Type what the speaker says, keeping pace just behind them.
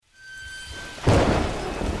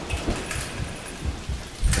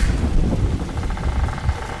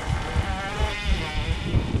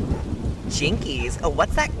Jinkies,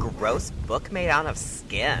 what's that gross book made out of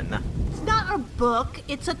skin? It's not a book,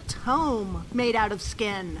 it's a tome made out of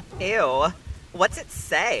skin. Ew. What's it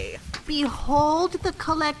say? Behold the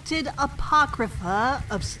collected apocrypha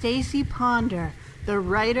of Stacy Ponder, the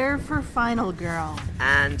writer for Final Girl.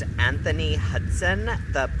 And Anthony Hudson,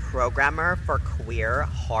 the programmer for Queer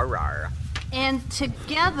Horror. And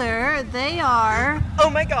together they are... Oh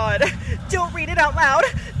my god! Don't read it out loud!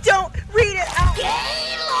 Don't read it out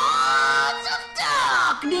Gaylords of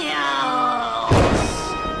Darkness!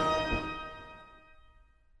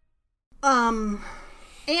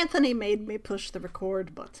 Anthony made me push the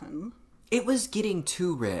record button. It was getting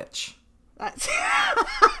too rich. That's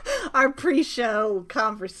our pre-show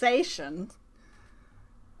conversation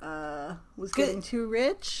was getting too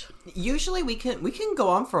rich. Usually we can go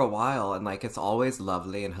on for a while and like it's always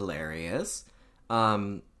lovely and hilarious.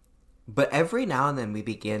 But every now and then we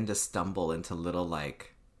begin to stumble into little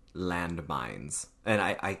like landmines. And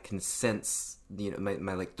I can sense, you know,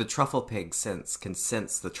 my like the truffle pig can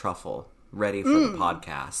sense the truffle ready for the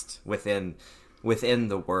podcast within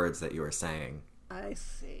the words that you were saying. I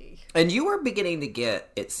see. And you were beginning to get,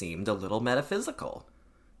 it seemed, a little metaphysical.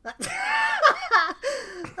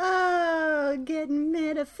 Oh, getting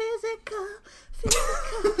metaphysical.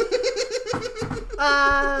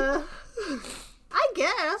 I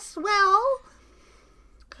guess. Well,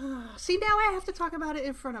 see, now I have to talk about it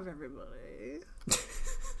in front of everybody.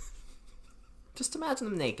 Just imagine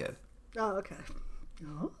them naked. Oh, okay.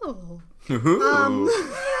 Oh.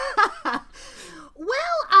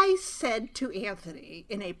 Well, I said to Anthony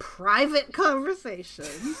in a private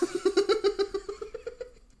conversation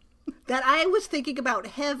that I was thinking about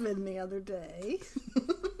heaven the other day.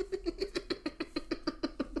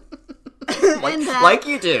 Like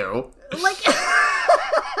you do.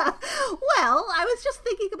 Well, I was just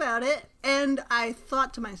thinking about it, and I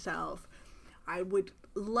thought to myself, I would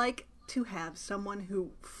like to have someone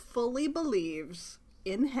who fully believes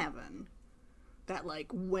in heaven, that like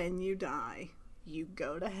when you die you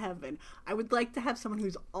go to heaven. I would like to have someone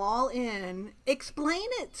who's all in explain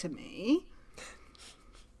it to me,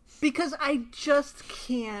 because I just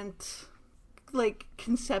can't like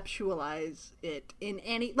conceptualize it in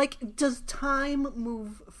any, like, does time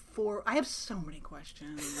move forward? I have so many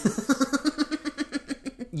questions.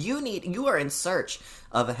 You are in search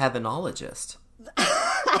of a heavenologist.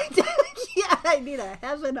 I need a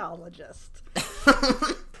heavenologist.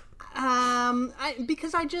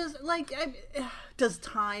 Because I just, like, does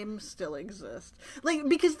time still exist? Like,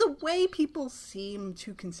 because the way people seem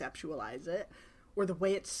to conceptualize it, or the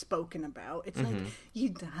way it's spoken about, it's like, you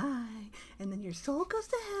die, and then your soul goes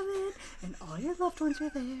to heaven, and all your loved ones are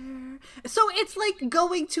there. So it's like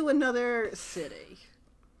going to another city,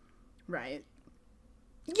 right?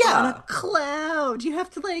 Yeah. On a cloud. You have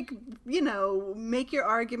to, like, you know, make your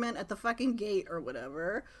argument at the fucking gate or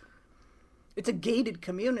whatever. It's a gated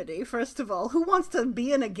community, first of all. Who wants to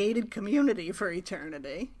be in a gated community for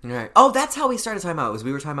eternity? Right. Oh, that's how we started talking about it.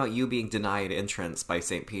 We were talking about you being denied entrance by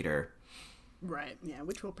St. Peter. Right, yeah,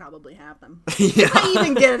 which will probably happen. Yeah.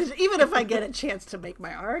 Even if I get a chance to make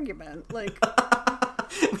my argument, like...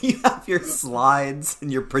 You have your slides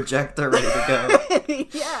and your projector ready to go.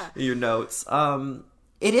 Yeah. Your notes.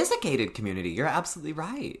 It is a gated community. You're absolutely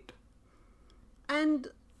right. And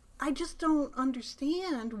I just don't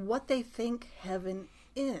understand what they think heaven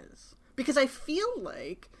is. Because I feel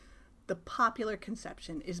like the popular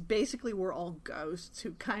conception is basically we're all ghosts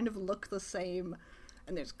who kind of look the same,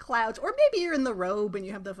 and there's clouds. Or maybe you're in the robe and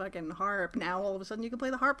you have the fucking harp. Now all of a sudden you can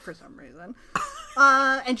play the harp for some reason.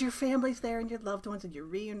 And your family's there and your loved ones and you're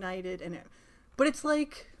reunited. But it's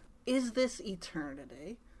like, is this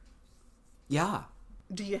eternity? Yeah.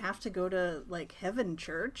 Do you have to go to, like, heaven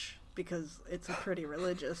church? Because it's a pretty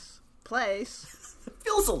religious place. It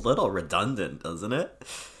feels a little redundant, doesn't it?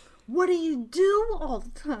 What do you do all the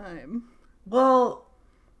time? Well,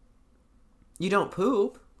 you don't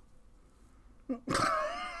poop.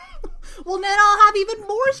 Well, then I'll have even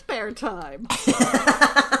more spare time.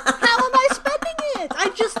 How am I spending it? I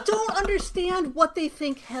just don't understand what they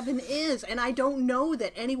think heaven is, and I don't know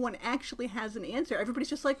that anyone actually has an answer. Everybody's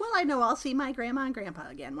just like, well, I know I'll see my grandma and grandpa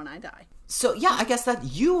again when I die. So, yeah, I guess that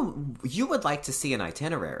you would like to see an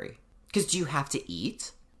itinerary. Because do you have to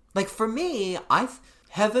eat? Like, for me,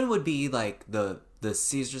 heaven would be like the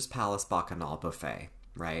Caesar's Palace Bacchanal buffet,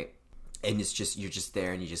 right? And it's just, you're just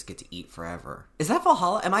there and you just get to eat forever. Is that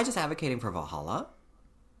Valhalla? Am I just advocating for Valhalla?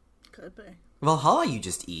 Could be. Valhalla, you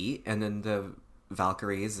just eat, and then the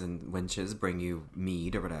Valkyries and wenches bring you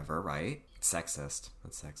mead or whatever, right? Sexist.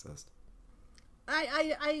 That's sexist.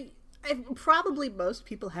 I probably most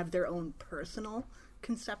people have their own personal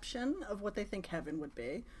conception of what they think heaven would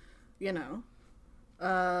be, you know.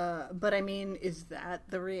 But I mean, is that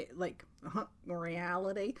the reality?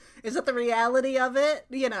 Is that the reality of it?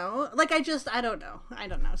 You know, like I don't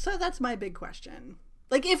know. So that's my big question.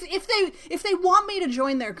 Like if they want me to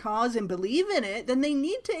join their cause and believe in it, then they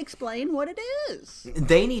need to explain what it is.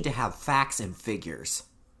 They need to have facts and figures.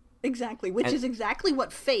 Exactly, which is exactly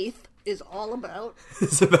what faith is all about.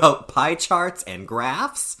 It's about pie charts and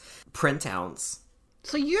graphs, printouts.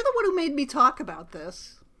 So you're the one who made me talk about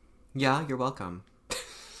this. Yeah, you're welcome.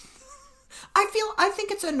 I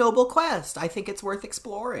think it's a noble quest. I think it's worth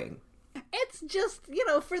exploring. It's just, you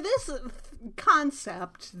know, for this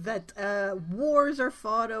concept that wars are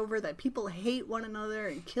fought over, that people hate one another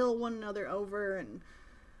and kill one another over and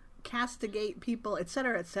castigate people,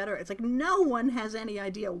 etc., etc. It's like no one has any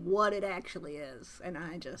idea what it actually is, and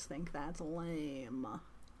I just think that's lame.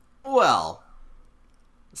 Well,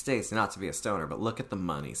 Stace, not to be a stoner, but look at the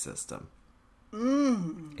money system.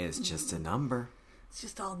 It's just a number. It's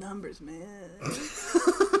just all numbers, man.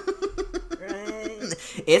 Right?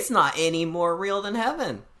 It's not any more real than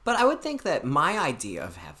heaven. But I would think that my idea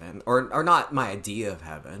of heaven, or not my idea of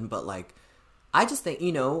heaven, but like, I just think,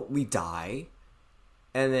 you know, we die,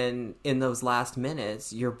 and then in those last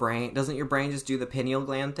minutes, doesn't your brain just do the pineal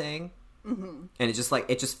gland thing? Mm-hmm. And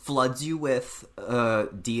it just floods you with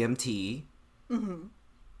DMT. Mm-hmm.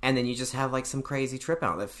 And then you just have like some crazy trip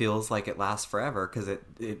out that feels like it lasts forever, because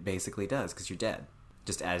it basically does, because you're dead.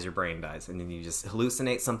 Just as your brain dies. And then you just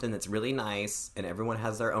hallucinate something that's really nice, and everyone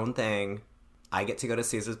has their own thing. I get to go to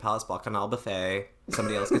Caesar's Palace Bacchanal Buffet.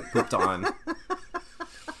 Somebody else gets pooped on.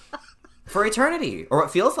 For eternity. Or it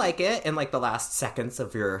feels like it in like the last seconds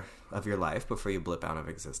of your life before you blip out of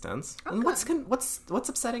existence. Okay. And what's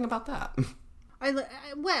upsetting about that?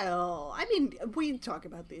 Well, I mean, we talk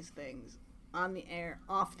about these things on the air,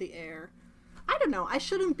 off the air. I don't know. I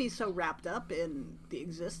shouldn't be so wrapped up in the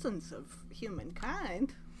existence of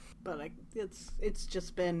humankind, but it's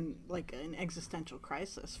just been like an existential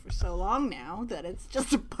crisis for so long now that it's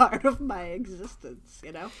just a part of my existence,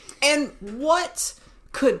 you know? And what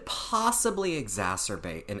could possibly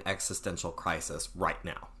exacerbate an existential crisis right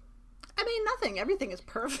now? I mean, nothing. Everything is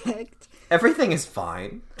perfect. Everything is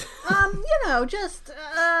fine. You know, just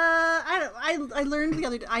I learned the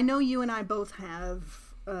other day. I know you and I both have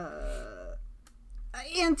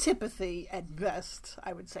antipathy at best,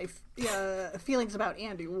 I would say, feelings about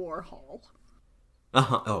Andy Warhol.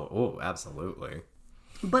 Oh, absolutely.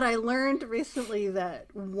 But I learned recently that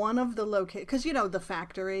one of the because you know the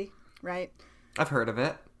factory, right? I've heard of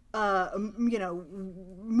it. You know,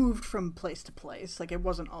 moved from place to place. Like it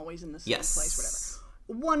wasn't always in the same place,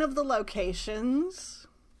 whatever. One of the locations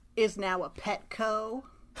is now a Petco.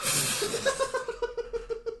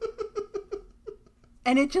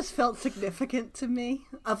 And it just felt significant to me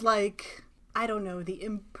of like, I don't know, the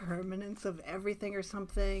impermanence of everything or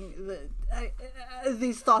something.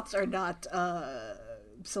 These thoughts are not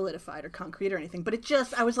solidified or concrete or anything, but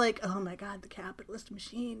I was like, oh my God, the capitalist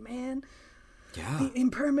machine, man. Yeah. The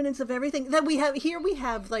impermanence of everything that we have here. We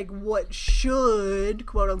have like what should,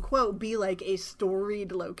 quote unquote, be like a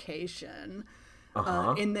storied location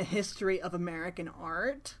in the history of American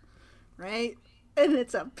art, right? And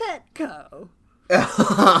it's a Petco.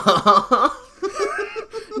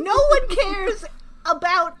 No one cares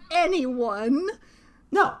about anyone.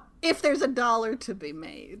 No. If there's $1 to be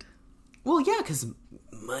made. Well, yeah, because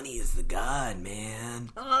money is the god,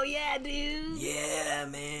 man. Oh, yeah, dude. Yeah,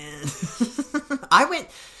 man.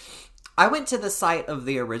 I went to the site of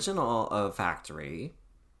the original factory.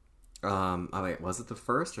 Wait, was it the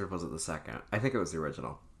first or was it the second? I think it was the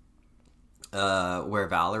original. Where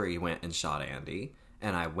Valerie went and shot Andy.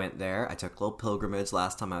 And I went there. I took a little pilgrimage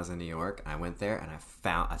last time I was in New York. I went there and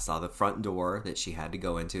I saw the front door that she had to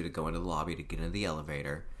go into the lobby to get into the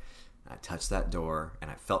elevator. I touched that door and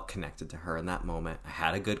I felt connected to her in that moment. I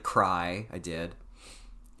had a good cry. I did.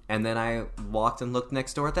 And then I walked and looked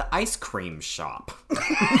next door at the ice cream shop.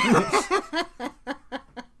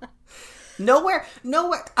 Nowhere.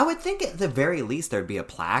 I would think at the very least there'd be a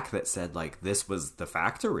plaque that said, like, this was the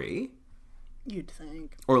factory. You'd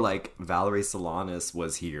think. Or, like, Valerie Solanas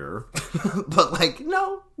was here. But, like,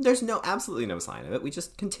 no, there's absolutely no sign of it. We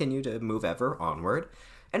just continue to move ever onward.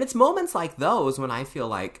 And it's moments like those when I feel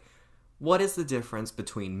like, what is the difference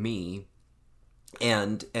between me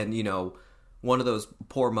and you know, one of those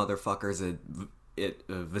poor motherfuckers at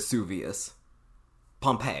Vesuvius?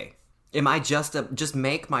 Pompeii. Am I just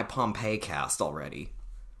make my Pompeii cast already?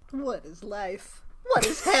 What is life? What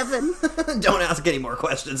is heaven? Don't ask any more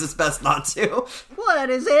questions. It's best not to.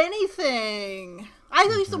 What is anything?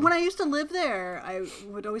 When I used to live there, I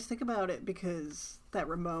would always think about it because that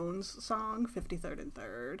Ramones song, 53rd and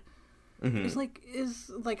 3rd, is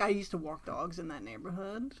like I used to walk dogs in that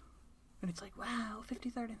neighborhood. And it's like, wow,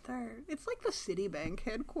 53rd and 3rd. It's like the Citibank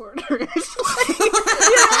headquarters.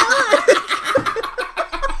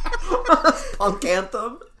 Punk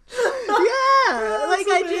anthem. Yeah. Like,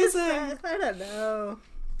 amazing. I don't know.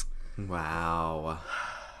 Wow.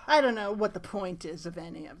 I don't know what the point is of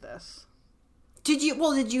any of this. Do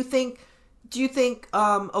you think,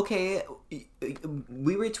 okay,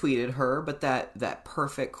 we retweeted her, but that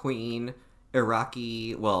perfect queen,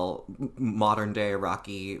 Iraqi, well, modern day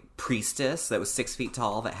Iraqi priestess that was 6 feet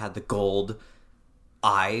tall that had the gold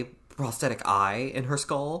prosthetic eye in her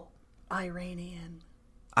skull? Iranian.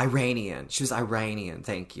 She was Iranian,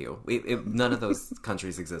 thank you. None of those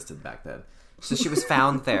countries existed back then. So she was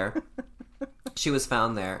found there.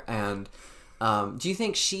 And do you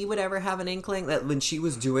think she would ever have an inkling that when she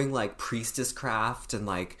was doing, like, priestess craft and,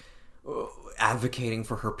 like, advocating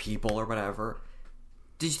for her people or whatever,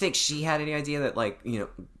 did you think she had any idea that, like, you know,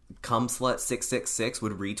 Cumslut666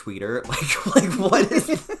 would retweet her? Like what is...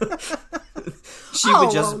 She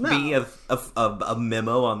would just be a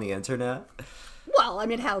memo on the internet? Well, I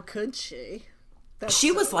mean, how could she?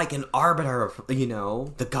 She was like an arbiter of, you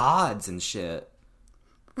know, the gods and shit.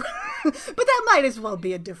 But that might as well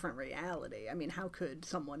be a different reality. I mean, how could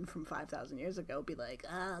someone from 5,000 years ago be like,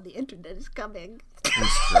 the internet is coming?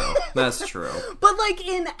 That's true. But, like,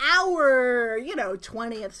 in our,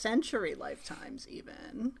 20th century lifetimes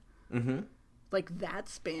even, like, that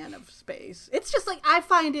span of space, it's just, like, I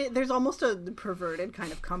find there's almost a perverted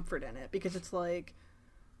kind of comfort in it, because it's like,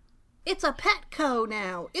 it's a Petco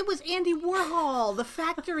now. It was Andy Warhol, the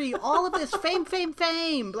factory, all of this fame,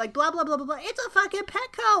 like blah, blah, blah, blah, blah. It's a fucking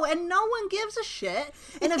Petco, and no one gives a shit.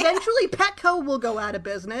 And eventually Petco will go out of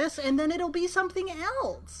business, and then it'll be something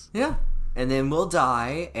else. Yeah. And then we'll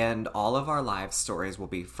die, and all of our life stories will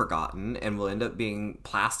be forgotten, and we'll end up being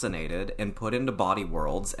plastinated and put into body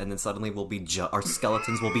worlds, and then suddenly we'll be our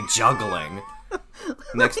skeletons will be juggling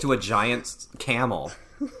next to a giant camel.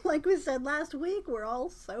 Like we said last week, we're all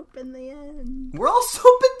soap in the end. We're all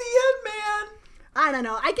soap in the end, man! I don't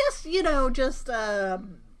know. I guess, just,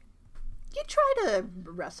 you try to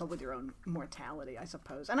wrestle with your own mortality, I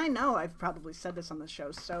suppose. And I know I've probably said this on the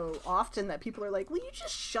show so often that people are like, will you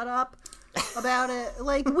just shut up about it?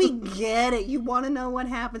 Like, we get it. You want to know what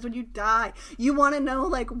happens when you die. You want to know,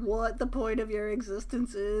 like, what the point of your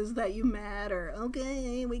existence is, that you matter.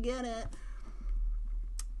 Okay, we get it.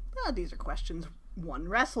 These are questions one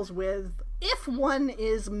wrestles with if one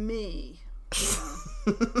is me.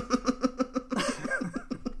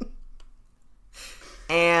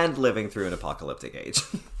 And living through an apocalyptic age.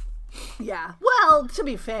 Yeah. Well, to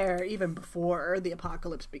be fair, even before the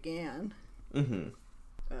apocalypse began,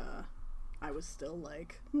 I was still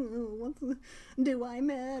like, do I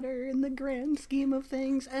matter in the grand scheme of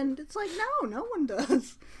things? And it's like, no one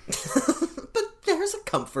does. But there's a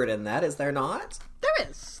comfort in that, is there not?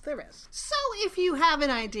 There is. So if you have an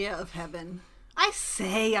idea of heaven, I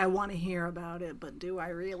say I want to hear about it, but do I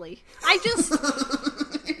really?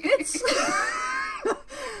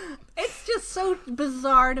 It's just so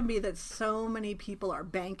bizarre to me that so many people are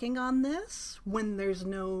banking on this when there's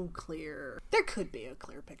no there could be a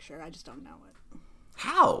clear picture, I just don't know it.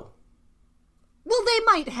 How? Well, they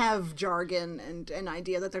might have jargon and an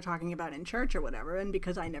idea that they're talking about in church or whatever, and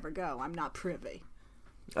because I never go, I'm not privy.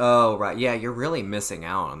 Oh, right. Yeah, you're really missing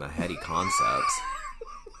out on the heady concepts.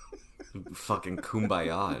 Fucking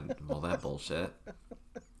kumbaya and all that bullshit.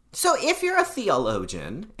 So if you're a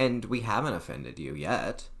theologian, and we haven't offended you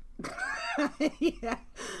yet, yeah,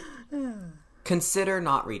 consider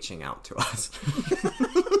not reaching out to us. I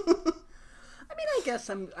mean, I guess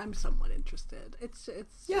I'm somewhat interested. It's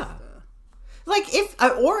yeah. Like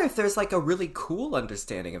if there's like a really cool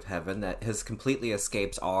understanding of heaven that has completely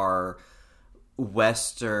escaped our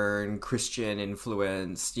Western Christian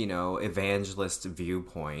influenced, evangelist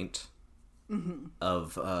viewpoint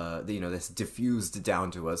of, this diffused down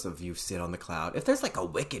to us of you sit on the cloud. If there's like a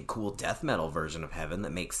wicked cool death metal version of heaven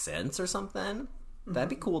that makes sense or something, that'd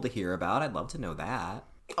be cool to hear about. I'd love to know that.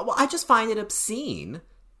 Well, I just find it obscene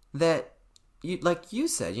that, like you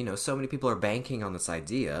said, so many people are banking on this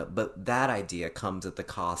idea, but that idea comes at the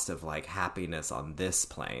cost of, like, happiness on this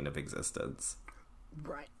plane of existence.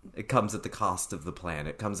 Right. It comes at the cost of the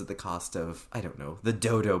planet. It comes at the cost of, I don't know, the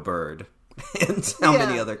dodo bird. And how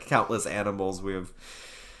many other countless animals we have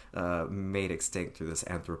made extinct through this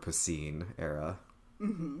Anthropocene era.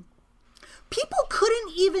 Mm-hmm. People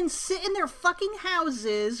couldn't even sit in their fucking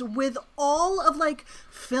houses with all of, like,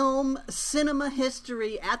 film, cinema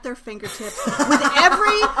history at their fingertips, with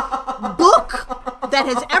every book that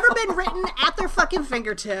has ever been written at their fucking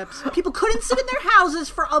fingertips. People couldn't sit in their houses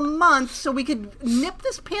for a month so we could nip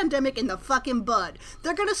this pandemic in the fucking bud.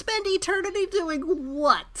 They're gonna spend eternity doing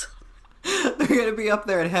what? They're gonna be up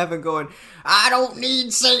there in heaven going, I don't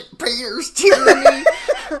need St. Peter's tyranny.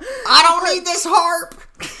 I don't need this harp.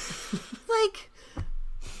 Like,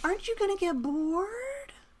 aren't you gonna get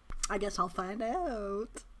bored? I guess I'll find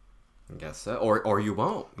out. I guess so. Or you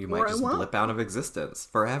won't. You might just won't. blip out of existence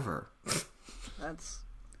forever. That's...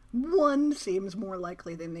 One seems more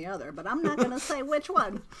likely than the other, but I'm not gonna say which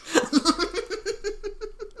one.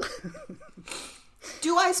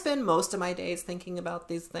 Do I spend most of my days thinking about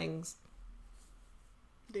these things?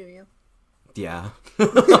 Do you? Yeah. A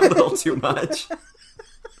little too much.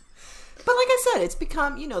 But like I said, it's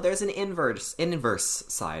become, there's an inverse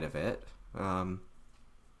side of it.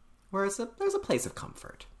 Whereas there's a place of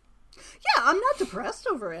comfort. Yeah, I'm not depressed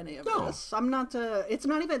over any of No. this. I'm not, it's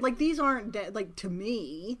not even, like, these aren't, like, to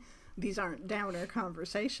me, these aren't downer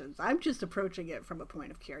conversations. I'm just approaching it from a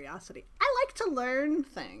point of curiosity. I like to learn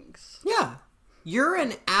things. Yeah. You're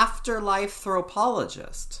an afterlife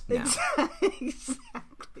anthropologist now.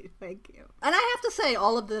 Exactly. Thank you. And I have to say,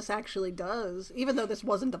 all of this actually does, even though this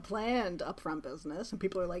wasn't a planned upfront business, and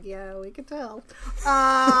people are like, yeah, we can tell.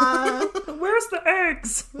 Where's the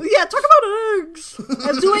eggs? Yeah, talk about eggs.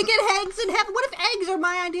 Do I get eggs in heaven? What if eggs are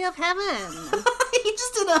my idea of heaven? He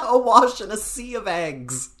just did a wash in a sea of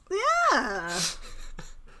eggs. Yeah.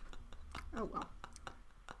 Oh, well.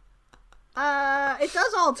 It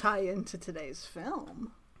does all tie into today's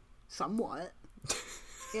film. Somewhat.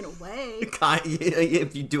 In a way.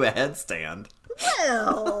 If you do a headstand.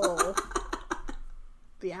 Well.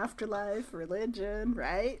 The afterlife, religion,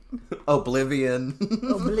 right? Oblivion.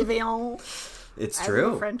 Oblivion. It's as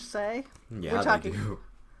true. the French say. Yeah, We're talking, they do.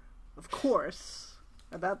 of course,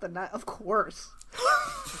 about the night. Of course.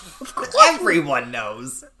 Of course. Everyone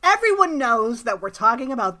knows. Everyone knows that we're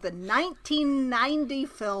talking about the 1990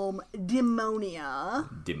 film Demonia.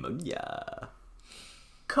 Demonia.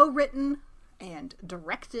 Co-written and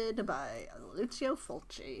directed by Lucio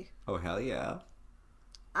Fulci. Oh, hell yeah.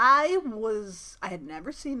 I had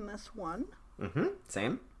never seen this one. Mm-hmm.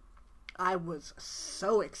 Same. I was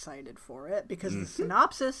so excited for it because the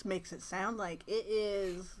synopsis makes it sound like it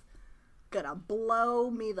is gonna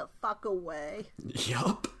blow me the fuck away.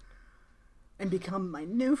 Yup. And become my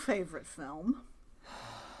new favorite film.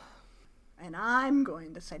 And I'm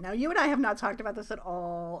going to say, now you and I have not talked about this at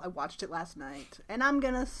all. I watched it last night. And I'm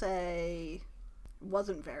gonna say it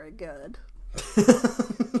wasn't very good.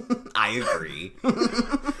 I agree.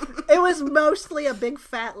 It was mostly a big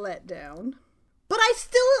fat letdown. But I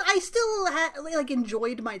still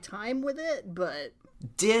enjoyed my time with it, but...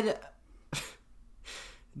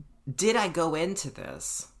 Did I go into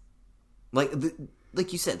this? Like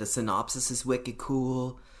you said, the synopsis is wicked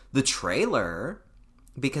cool. The trailer,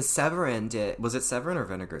 because Severin did... Was it Severin or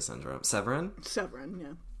Vinegar Syndrome? Severin,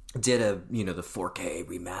 yeah. did the 4K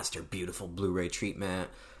remastered beautiful Blu-ray treatment.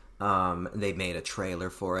 They made a trailer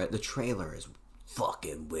for it. The trailer is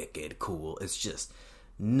fucking wicked cool. It's just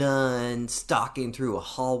nun stalking through a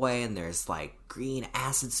hallway and there's like green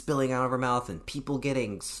acid spilling out of her mouth and people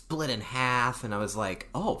getting split in half, and I was like,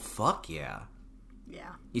 oh fuck yeah.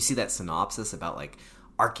 Yeah. You see that synopsis about like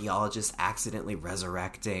archaeologists accidentally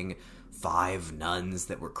resurrecting 5 nuns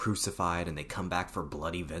that were crucified and they come back for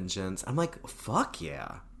bloody vengeance. I'm like, fuck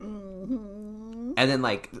yeah. Mm-hmm. And then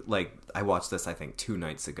like I watched this I think 2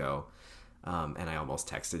 nights ago, and I almost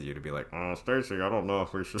texted you to be like, oh Stacey, I don't know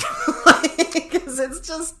if we should, because it's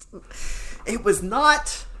just, it was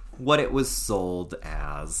not what it was sold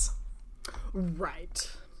as.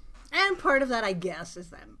 Right. And part of that, I guess, is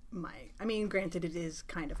that granted, it is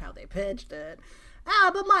kind of how they pitched it.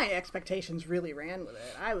 But my expectations really ran with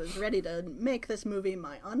it. I was ready to make this movie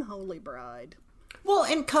my unholy bride. Well,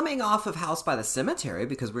 and coming off of House by the Cemetery,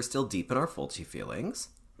 because we're still deep in our Fulci feelings.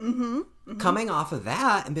 Mm-hmm. Coming off of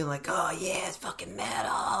that and being like, oh yeah, it's fucking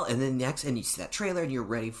metal. And then and you see that trailer and you're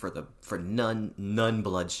ready for nun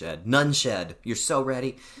bloodshed. Nun shed. You're so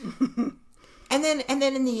ready. And then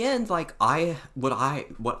in the end, like my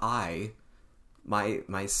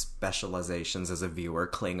specializations as a viewer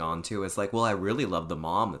cling on to is like, well, I really love the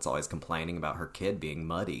mom that's always complaining about her kid being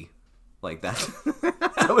muddy. Like that,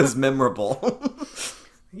 that was memorable.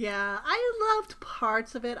 Yeah, I loved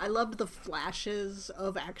parts of it. I loved the flashes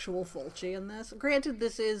of actual Fulci in this. Granted,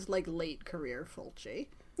 this is like late career Fulci.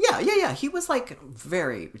 Yeah. He was like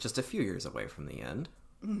just a few years away from the end.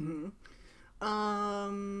 Mm-hmm.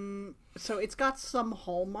 So it's got some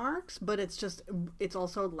hallmarks, but it's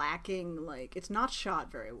also lacking, like, it's not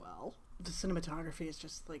shot very well. The cinematography is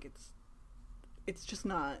just, like, it's just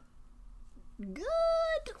not good.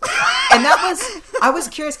 And I was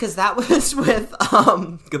curious because that was with,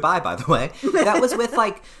 goodbye, by the way. That was with,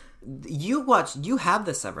 like, you have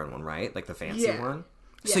the Severin one, right? Like the fancy one?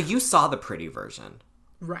 So you saw the pretty version.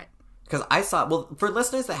 Right. Because I saw, well, for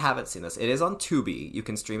listeners that haven't seen this, it is on Tubi. You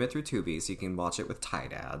can stream it through Tubi, so you can watch it with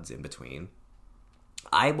tight ads in between.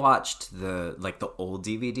 I watched the old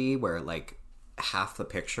DVD where, like, half the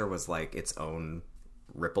picture was, like, its own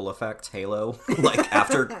ripple effect halo, like,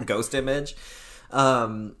 after Ghost Image.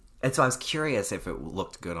 And so I was curious if it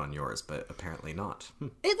looked good on yours, but apparently not.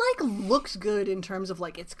 It, like, looks good in terms of,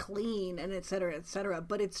 like, it's clean and et cetera,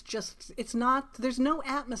 but it's not, there's no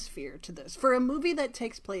atmosphere to this. For a movie that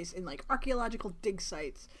takes place in, like, archaeological dig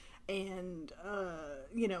sites and,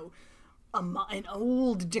 you know, an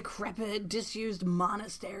old, decrepit, disused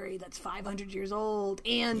monastery that's 500 years old,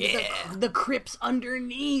 and the crypts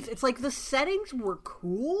underneath. It's like the settings were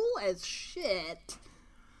cool as shit,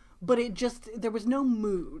 but there was no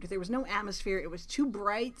mood. There was no atmosphere. It was too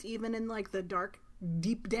bright, even in, like, the dark,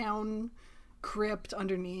 deep down crypt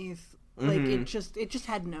underneath. Like, it just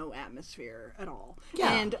had no atmosphere at all.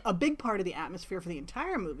 Yeah. And a big part of the atmosphere for the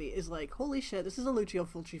entire movie is, like, holy shit, this is a Lucio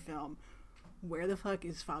Fulci film. Where the fuck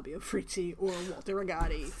is Fabio Frizzi or Walter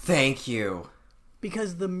Rigatti? Thank you.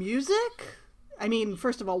 Because the music, I mean,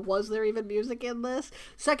 first of all, was there even music in this?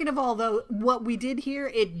 Second of all, though, what we did hear,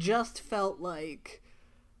 it just felt like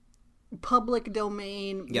public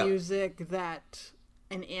domain music that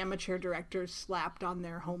an amateur director slapped on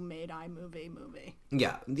their homemade iMovie movie.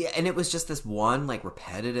 Yeah, and it was just this one, like,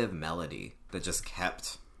 repetitive melody that just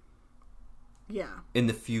kept in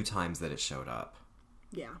the few times that it showed up.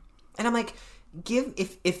 Yeah. And I'm like,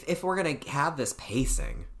 if we're gonna have this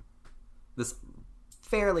pacing, this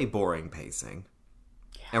fairly boring pacing,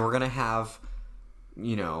 and we're gonna have,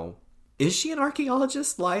 you know, is she an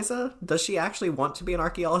archaeologist, Liza? Does she actually want to be an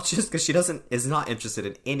archaeologist? Because she is not interested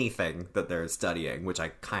in anything that they're studying, which I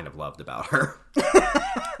kind of loved about her.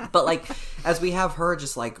 But, like, as we have her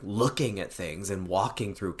just, like, looking at things and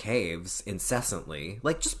walking through caves incessantly,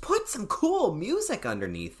 like, just put some cool music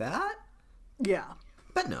underneath that. Yeah.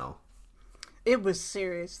 But no. It was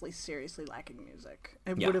seriously, seriously lacking music.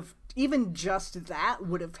 It would have, even just that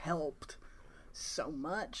would have helped so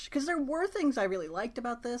much. Because there were things I really liked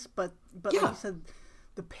about this, but like you said,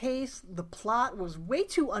 the pace, the plot was way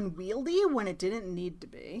too unwieldy when it didn't need to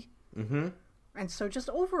be. Mm-hmm. And so just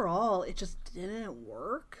overall, it just didn't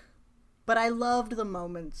work. But I loved the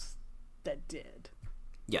moments that did.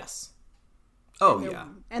 Yes.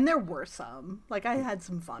 And there were some. Like, I had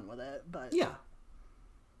some fun with it, but... Yeah.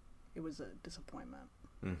 It was a disappointment.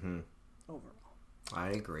 Mm-hmm. Overall.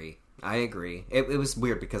 I agree. It was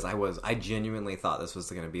weird because I genuinely thought this was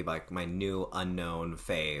going to be, like, my new unknown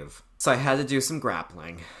fave. So I had to do some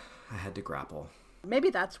grappling. I had to grapple. Maybe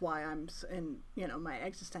that's why I'm in, you know, my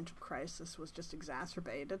existential crisis was just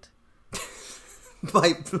exacerbated.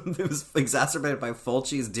 It was exacerbated by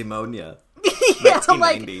Fulci's Demonia. Yeah,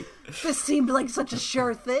 like, this seemed like such a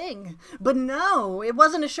sure thing. But no, it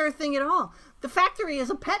wasn't a sure thing at all. The factory is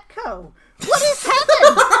a Petco. What is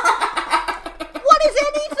heaven? What is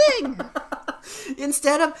anything?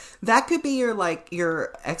 Instead of, that could be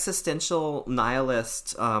your existential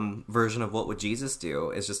nihilist version of what would Jesus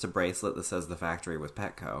do, is just a bracelet that says the factory was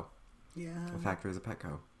Petco. Yeah. The factory is a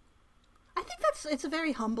Petco. I think it's a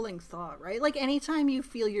very humbling thought, right? Like, anytime you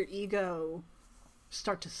feel your ego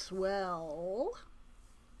start to swell,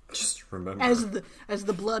 just remember, as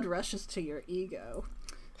the blood rushes to your ego,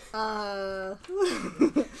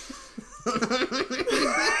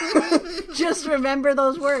 just remember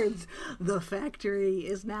those words. The factory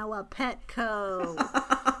is now a Petco.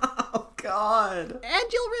 Oh God. And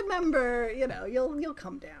you'll remember, you know, you'll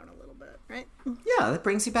come down a little bit, right? Yeah, that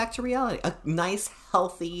brings you back to reality. A nice,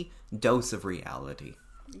 healthy dose of reality.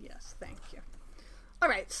 Yes, thank you. All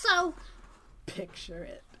right, so picture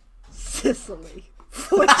it. Sicily.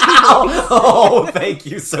 Oh, thank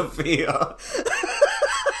you, Sophia.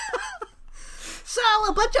 So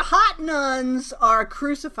a bunch of hot nuns are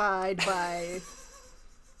crucified by...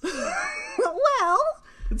 Well...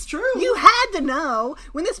 It's true. You had to know.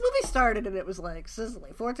 When this movie started and it was like,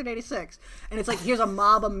 Sicily, 1486, and it's like, here's a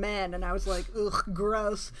mob of men, and I was like, ugh,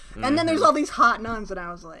 gross. Mm-hmm. And then there's all these hot nuns, and I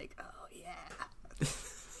was like, oh, yeah.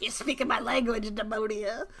 You're speaking my language,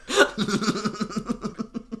 Demonia.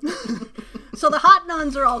 So the hot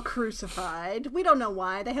nuns are all crucified. We don't know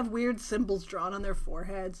why. They have weird symbols drawn on their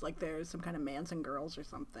foreheads, like there's some kind of Manson girls or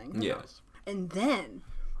something. Yes. And then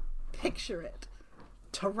Picture it.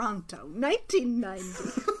 Toronto,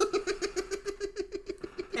 1990.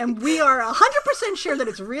 And we are 100% sure that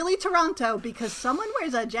it's really Toronto because someone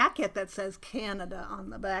wears a jacket that says Canada on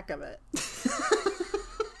the back of it.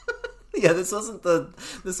 Yeah, this wasn't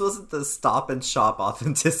the Stop and Shop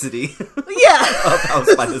authenticity Yeah. of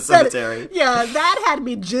House by the Cemetery. Yeah, that had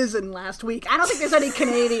me jizzing last week. I don't think there's any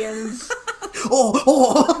Canadians.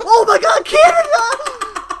 Oh my God, Canada!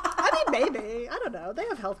 I mean, maybe. I don't know. They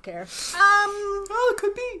have healthcare. Oh, it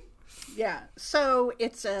could be. Yeah, so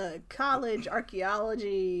it's a college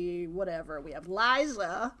archaeology, whatever. We have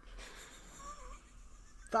Liza,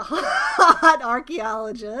 the hot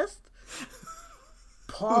archaeologist.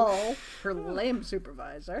 Paul, her lame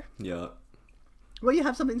supervisor. Yeah. Will you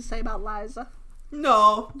have something to say about Liza?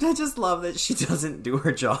 No, I just love that she doesn't do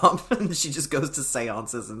her job and she just goes to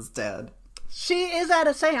seances instead. She is at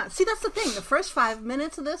a seance. See, that's the thing. The first 5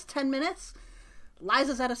 minutes of this, 10 minutes,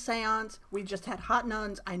 Liza's at a seance. We just had hot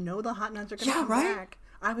nuns. I know the hot nuns are going to come back.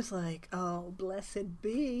 I was like, oh, blessed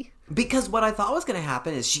be. Because what I thought was going to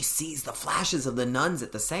happen is she sees the flashes of the nuns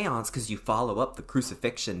at the seance because you follow up the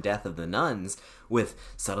crucifixion death of the nuns with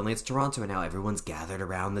suddenly it's Toronto and now everyone's gathered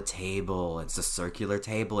around the table. It's a circular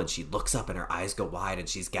table and she looks up and her eyes go wide and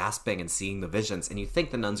she's gasping and seeing the visions and you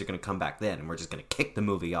think the nuns are going to come back then and we're just going to kick the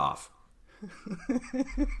movie off.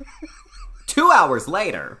 2 hours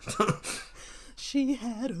later... She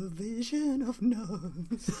had a vision of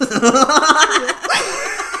nuns.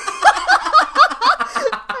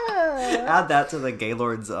 Add that to the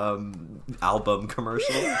Gaylord's album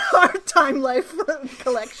commercial. Our Time Life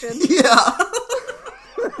collection. Yeah.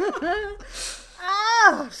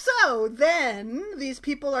 So then these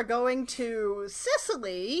people are going to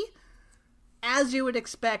Sicily. As you would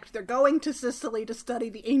expect, they're going to Sicily to study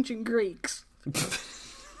the ancient Greeks.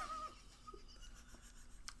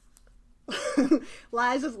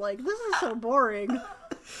 Liza's like, this is so boring.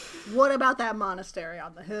 What about that monastery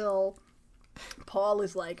on the hill? Paul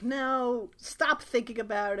is like, no, stop thinking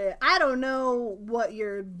about it. I don't know what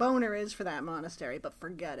your boner is for that monastery, but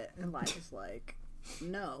forget it. And Liza's like,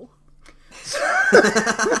 no.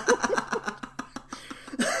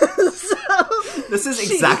 This is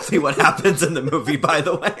exactly what happens in the movie, by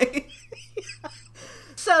the way.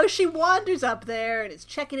 So she wanders up there and is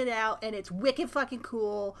checking it out, and it's wicked fucking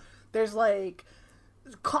cool. There's like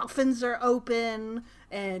coffins are open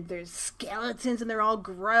and there's skeletons and they're all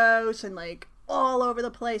gross and like all over the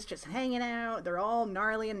place just hanging out. They're all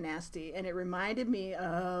gnarly and nasty, and it reminded me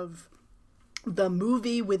of the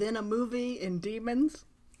movie within a movie in Demons.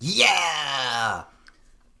 Yeah.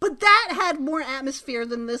 But that had more atmosphere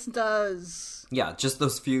than this does. Yeah, just the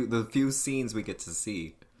few scenes we get to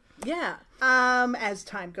see. Yeah. As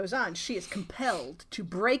time goes on, she is compelled to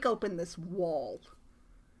break open this wall.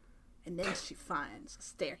 And then she finds a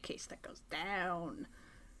staircase that goes down.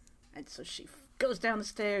 And so she goes down the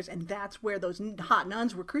stairs, and that's where those hot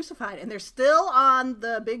nuns were crucified. And they're still on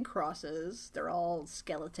the big crosses. They're all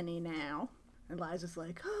skeleton-y now. And Liza's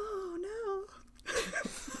like, oh, no.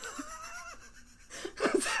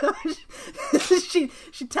 So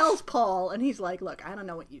she tells Paul, and he's like, look, I don't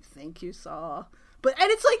know what you think you saw. And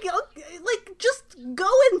it's like, just go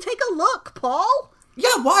and take a look, Paul.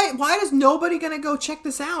 Yeah, why is nobody gonna go check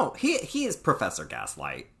this out? He is Professor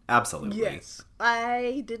Gaslight. Absolutely. Yes.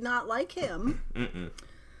 I did not like him. Mm-mm.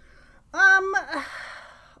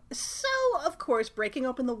 So, of course, breaking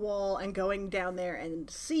open the wall and going down there and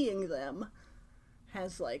seeing them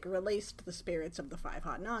has, like, released the spirits of the 5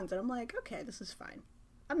 hot nuns. And I'm like, okay, this is fine.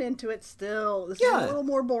 I'm into it still. This is a little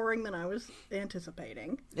more boring than I was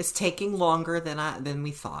anticipating. It's taking longer than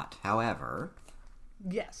we thought, however.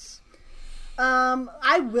 Yes.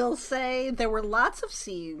 I will say there were lots of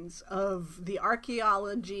scenes of the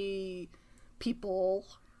archaeology people.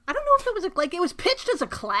 I don't know if it was it was pitched as a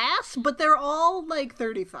class, but they're all like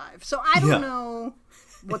 35. So I don't know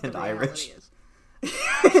what the reality is.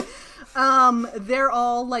 They're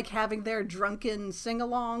all like having their drunken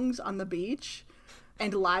sing-alongs on the beach,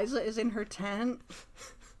 and Liza is in her tent.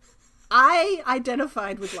 I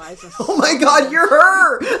identified with Liza. Oh my God, you're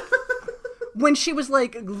her! When she was,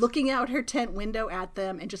 like, looking out her tent window at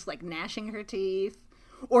them and just, like, gnashing her teeth.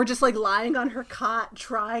 Or just, like, lying on her cot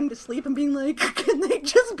trying to sleep and being like, can they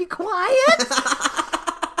just be quiet?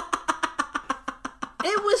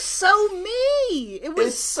 It was so me. It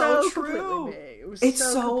was so true. Me. It was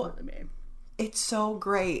so completely me. It's so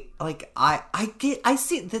great. Like, I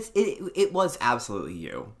see this. It was absolutely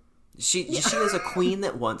you. She is a queen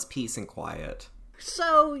that wants peace and quiet.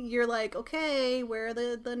 So you're like, okay, where are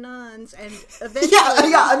the nuns? And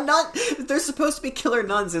eventually... a nun. They're supposed to be killer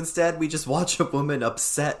nuns. Instead, we just watch a woman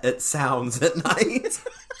upset at sounds at night.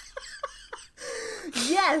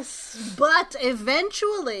 Yes, but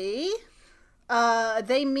eventually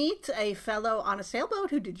they meet a fellow on a sailboat.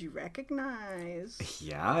 Who did you recognize?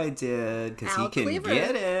 Yeah, I did, because he Al can Cleaver.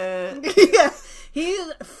 get it. Yeah,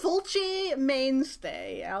 he's Fulci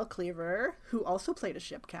mainstay, Al Cleaver, who also played a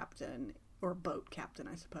ship captain, or boat captain,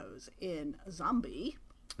 I suppose, in Zombie.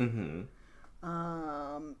 Mm-hmm.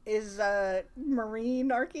 Is a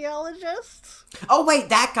marine archaeologist. Oh, wait,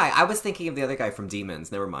 that guy. I was thinking of the other guy from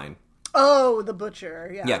Demons. Never mind. Oh, the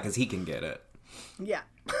butcher, yeah. Yeah, because he can get it. Yeah.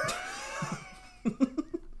 The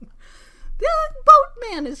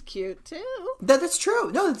boatman is cute, too. That's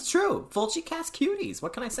true. No, that's true. Fulci casts cuties.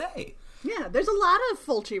 What can I say? Yeah, there's a lot of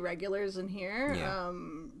Fulci regulars in here. Yeah.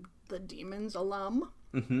 The Demons alum.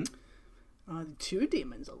 Mm-hmm. 2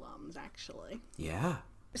 Demons alums, actually. Yeah.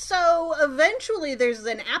 So, eventually, there's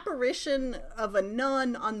an apparition of a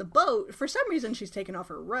nun on the boat. For some reason, she's taken off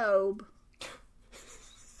her robe.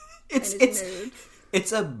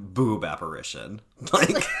 It's a boob apparition.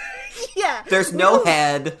 Like, Yeah. there's no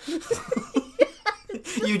head.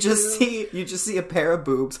 You just see a pair of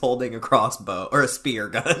boobs holding a crossbow or a spear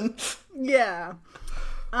gun. Yeah.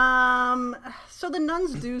 So the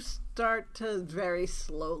nuns do start to very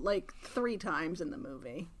slow, like 3 times in the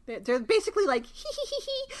movie. They're basically like, hee hee hee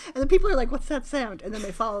hee, and the people are like, what's that sound? And then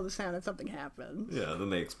they follow the sound and something happens. Yeah, then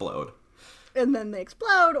they explode. And then they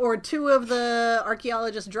explode, or 2 of the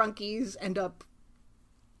archaeologist drunkies end up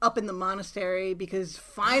in the monastery because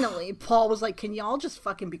finally Paul was like, can y'all just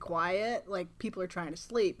fucking be quiet? Like, people are trying to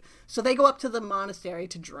sleep. So they go up to the monastery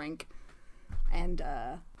to drink, and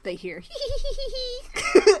they hear hee hee hee hee hee.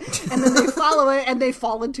 And then they follow it, and they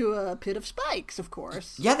fall into a pit of spikes, of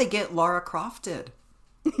course. Yeah, they get Lara Crofted.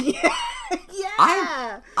 Yeah.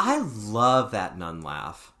 I love that nun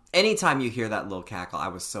laugh. Anytime you hear that little cackle, I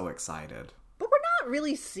was so excited. But we're not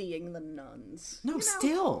really seeing the nuns. No, you know?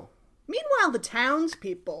 still. Meanwhile, the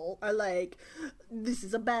townspeople are like, this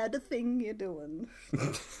is a bad thing you're doing.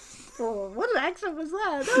 Oh, what accent was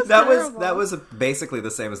that? That was basically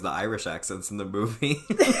the same as the Irish accents in the movie.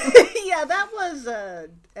 Yeah, that was,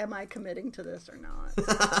 am I committing to this or not?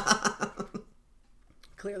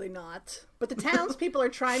 Clearly not. But the townspeople are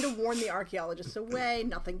trying to warn the archaeologists away.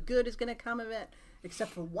 Nothing good is going to come of it,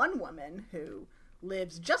 except for one woman who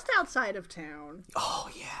lives just outside of town. Oh,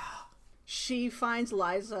 yeah. She finds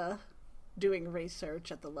Liza doing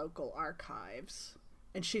research at the local archives.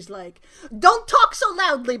 And she's like, don't talk so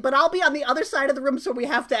loudly, but I'll be on the other side of the room so we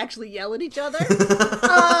have to actually yell at each other.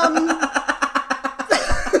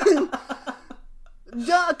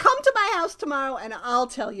 Come to my house tomorrow and I'll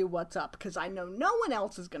tell you what's up, because I know no one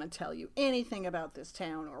else is going to tell you anything about this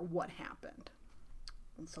town or what happened.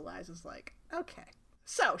 And so Liza's like, okay.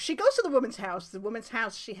 So she goes to the woman's house. The woman's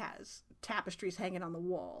house, she has tapestries hanging on the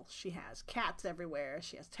wall. She has cats everywhere.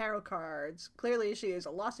 She has tarot cards. Clearly, she is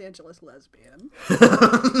a Los Angeles lesbian.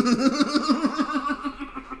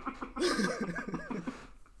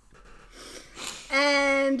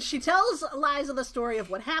 And she tells Liza the story of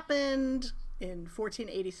what happened in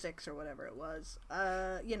 1486 or whatever it was.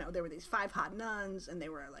 There were these 5 hot nuns, and they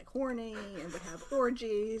were like horny and would have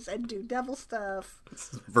orgies and do devil stuff.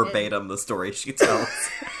 Verbatim the story she tells.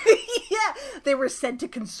 Yeah, they were said to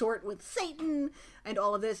consort with Satan and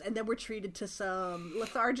all of this, and then we're treated to some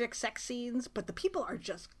lethargic sex scenes, but the people are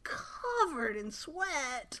just covered in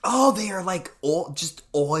sweat. Oh, they are like just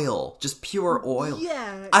oil, just pure oil.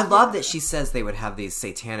 Yeah. I love that she says they would have these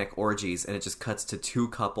satanic orgies, and it just cuts to 2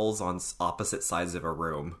 couples on opposite sides of a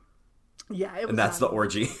room. Yeah, it was, and that's the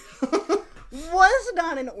orgy. Was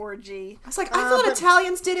not an orgy. I was like, I thought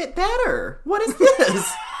Italians did it better. What is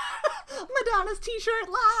this? Madonna's t-shirt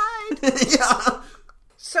lied. Yeah.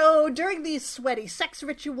 So during these sweaty sex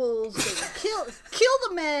rituals, they would kill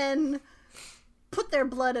the men, put their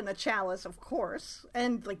blood in a chalice, of course,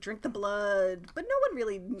 and like drink the blood. But no one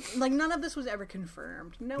really, like, none of this was ever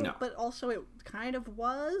confirmed. No. But also it kind of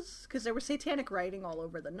was, because there was satanic writing all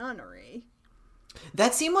over the nunnery.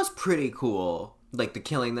 That scene was pretty cool. Like the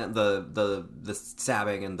killing, the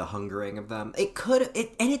stabbing and the hungering of them.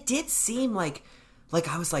 It did seem like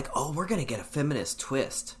I was like, oh, we're gonna get a feminist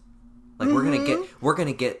twist. Like we're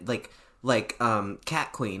gonna get like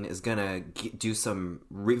Cat Queen is gonna do some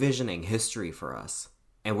revisioning history for us,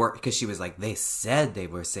 and because she was like, they said they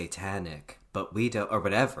were satanic, but we don't, or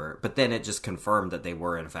whatever. But then it just confirmed that they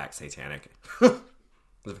were in fact satanic. It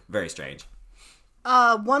was very strange.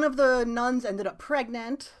 One of the nuns ended up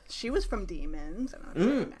pregnant. She was from Demons. I don't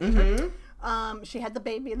know if I mentioned her. She had the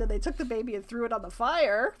baby, and then they took the baby and threw it on the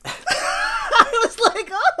fire. I was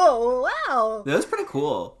like, oh, wow. That was pretty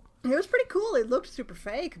cool. It was pretty cool. It looked super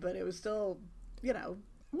fake, but it was still,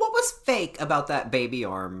 What was fake about that baby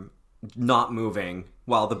arm not moving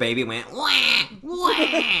while the baby went wah,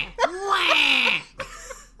 wah, wah,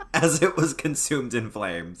 as it was consumed in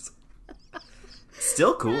flames.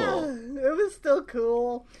 Still cool. It was still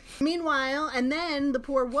cool. Meanwhile, and then the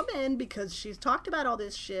poor woman, because she's talked about all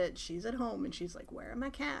this shit, she's at home and she's like, where are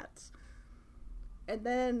my cats? And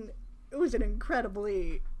then it was an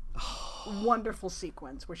incredibly wonderful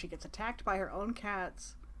sequence where she gets attacked by her own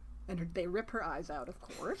cats and they rip her eyes out, of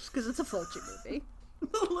course, because it's a Fulci movie.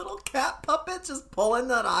 The little cat puppet just pulling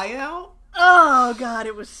that eye out. Oh, God,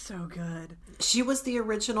 it was so good. She was the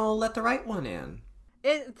original Let the Right One In.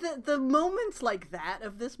 The moments like that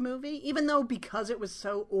of this movie, even though because it was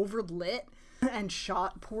so overlit and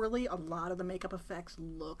shot poorly, a lot of the makeup effects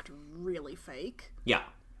looked really fake. Yeah.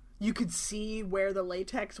 You could see where the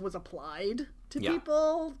latex was applied to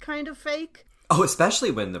people, kind of fake. Oh, especially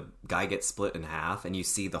when the guy gets split in half and you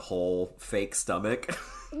see the whole fake stomach.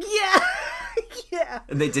 Yeah. Yeah.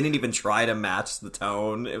 And they didn't even try to match the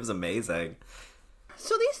tone. It was amazing.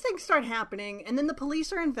 So these things start happening, and then the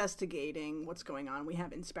police are investigating what's going on. We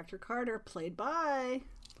have Inspector Carter, played by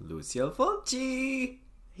Lucio Fulci.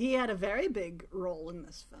 He had a very big role in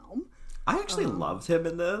this film. I actually loved him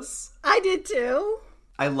in this. I did too.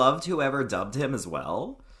 I loved whoever dubbed him as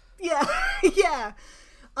well. Yeah, yeah.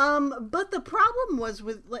 But the problem was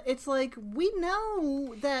with, it's like, we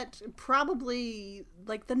know that probably,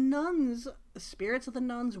 like, the nuns, the spirits of the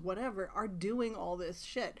nuns, whatever, are doing all this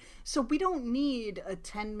shit. So we don't need a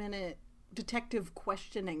 10-minute detective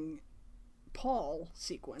questioning Paul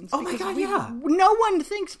sequence. Oh my God, yeah. No one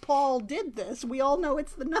thinks Paul did this. We all know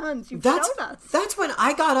it's the nuns. You've shown us. That's when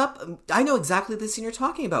I got up. I know exactly the scene you're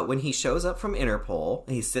talking about. When he shows up from Interpol,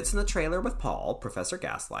 and he sits in the trailer with Paul, Professor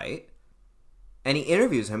Gaslight, and he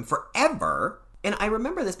interviews him forever. And I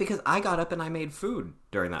remember this because I got up and I made food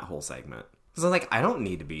during that whole segment. Because I'm like, I don't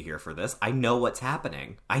need to be here for this. I know what's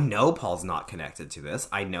happening. I know Paul's not connected to this.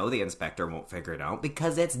 I know the inspector won't figure it out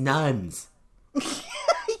because it's nuns.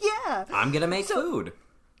 Yeah. I'm going to make food.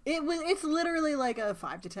 It's literally like a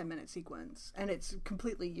 5 to 10 minute sequence, and it's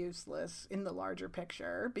completely useless in the larger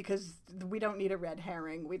picture because we don't need a red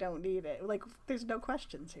herring. We don't need it. Like, there's no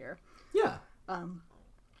questions here. Yeah.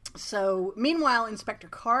 So, meanwhile, Inspector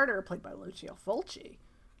Carter, played by Lucio Fulci,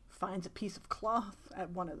 finds a piece of cloth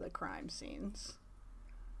at one of the crime scenes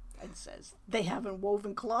and says, they haven't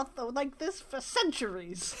woven cloth like this for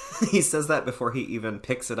centuries. He says that before he even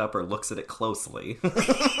picks it up or looks at it closely.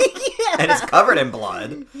 Yeah. And it's covered in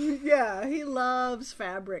blood. Yeah, he loves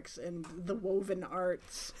fabrics and the woven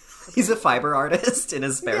arts. He's a fiber artist in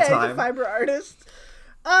his spare He's time. a fiber artist.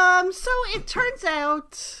 So it turns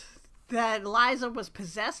out that Liza was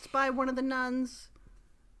possessed by one of the nuns,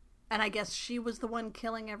 and I guess she was the one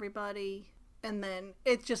killing everybody. And then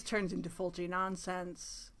it just turns into Fulci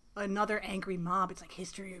nonsense. Another angry mob. It's like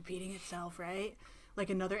history repeating itself, right? Like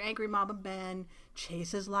another angry mob of men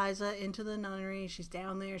chases Liza into the nunnery. She's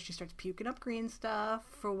down there. She starts puking up green stuff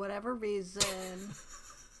for whatever reason.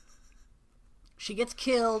 She gets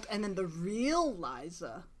killed, and then the real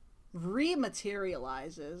Liza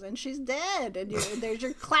rematerializes, and she's dead. And there's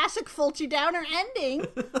your classic Fulci downer ending.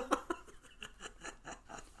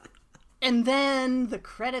 And then the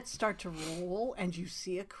credits start to roll, and you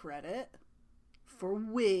see a credit for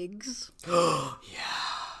wigs. Yeah.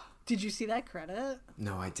 Did you see that credit?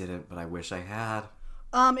 No, I didn't, but I wish I had.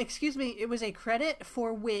 Excuse me, it was a credit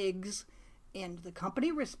for wigs, and the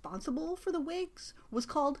company responsible for the wigs was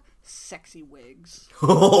called Sexy Wigs.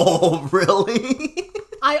 Oh, really?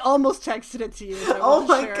 I almost texted it to you. Oh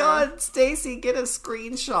my God, Stacy, get a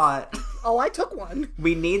screenshot. Oh, I took one.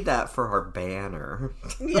 We need that for our banner.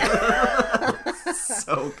 Yeah.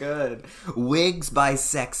 So good. Wigs by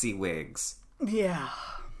Sexy Wigs. Yeah.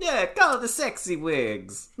 Yeah, call it the Sexy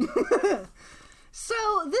Wigs. So,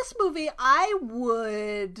 this movie, I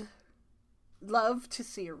would love to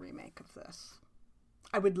see a remake of this.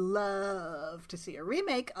 I would love to see a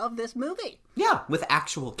remake of this movie. Yeah, with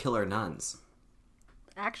actual killer nuns.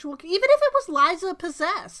 Even if it was Liza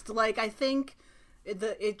possessed, like, I think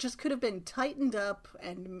it just could have been tightened up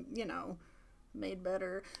and, made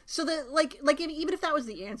better. So that, even if that was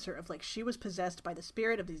the answer of, like, she was possessed by the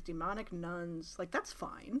spirit of these demonic nuns, like, that's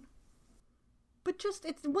fine. But just,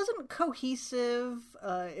 it wasn't cohesive.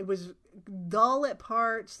 It was dull at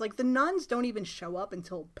parts. Like, the nuns don't even show up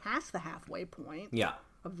until past the halfway point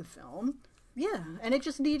of the film. Yeah, and it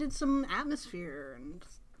just needed some atmosphere. And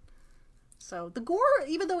so the gore,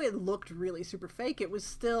 even though it looked really super fake, it was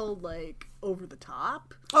still, like, over the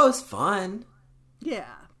top. Oh, it's fun.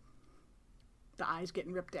 Yeah. The eyes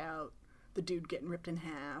getting ripped out. The dude getting ripped in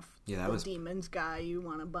half. Yeah, the demons guy you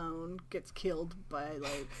want to bone gets killed by,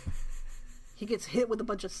 like... he gets hit with a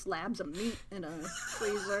bunch of slabs of meat in a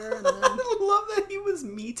freezer. And then... I love that he was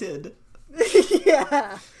meated.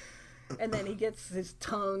 Yeah. And then he gets his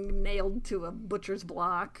tongue nailed to a butcher's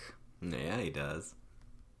block. Yeah, he does.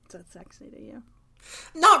 Is that sexy to you?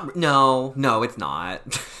 No, it's not.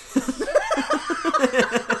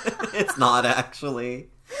 It's not,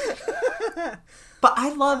 actually. But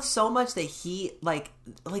I love so much that he, like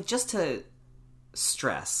just to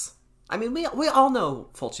stress. I mean, we all know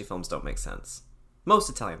Fulci films don't make sense. Most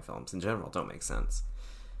Italian films in general don't make sense.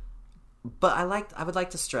 But I would like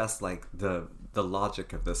to stress, like, the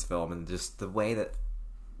logic of this film and just the way that,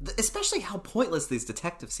 especially how pointless these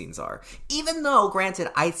detective scenes are. Even though, granted,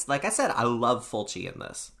 like I said, I love Fulci in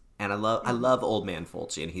this. And I love Old Man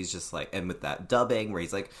Fulci, and he's just like, and with that dubbing where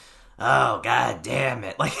he's like, oh, god damn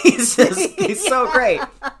it. Like, he's so great.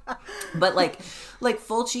 But, like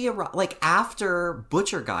Fulci, like, after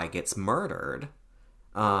Butcher Guy gets murdered,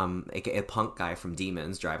 a punk guy from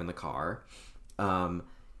Demons driving the car,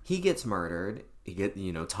 he gets murdered,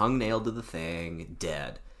 tongue nailed to the thing,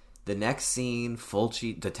 dead. The next scene,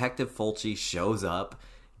 Detective Fulci shows up,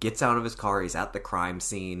 gets out of his car, he's at the crime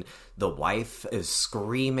scene, the wife is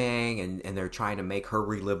screaming, and they're trying to make her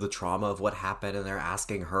relive the trauma of what happened, and they're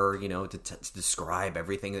asking her, to describe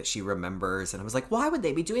everything that she remembers, and I was like, why would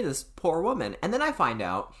they be doing this, poor woman? And then I find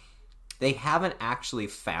out they haven't actually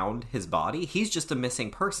found his body, he's just a missing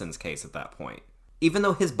persons case at that point. Even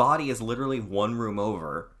though his body is literally one room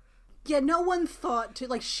over. Yeah, no one thought to,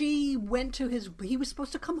 like, she went to he was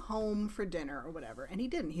supposed to come home for dinner or whatever, and he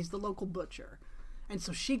didn't. He's the local butcher. And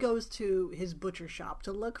so she goes to his butcher shop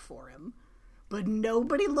to look for him, but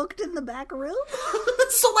nobody looked in the back room?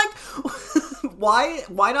 So, like,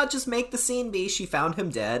 why not just make the scene be she found him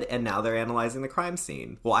dead and now they're analyzing the crime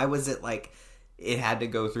scene? Why was it, like, it had to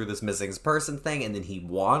go through this missing person thing, and then he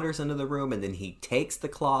wanders into the room, and then he takes the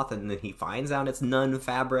cloth, and then he finds out it's nun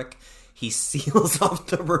fabric. He seals off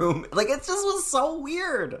the room. Like, it just was so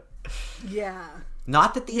weird. Yeah.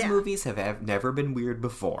 Not that these movies have never been weird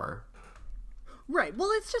before. Right. Well,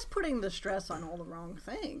 it's just putting the stress on all the wrong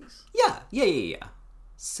things. Yeah.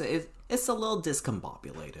 So it's a little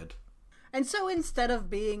discombobulated. And so instead of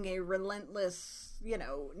being a relentless,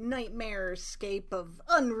 nightmare escape of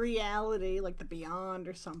unreality like The Beyond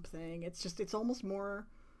or something, it's almost more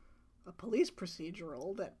a police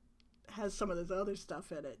procedural that has some of this other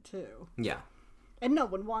stuff in it too. Yeah. And no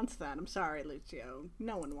one wants that. I'm sorry, Lucio.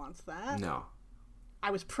 No one wants that. No.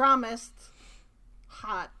 I was promised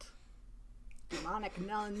hot demonic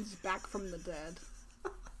nuns back from the dead.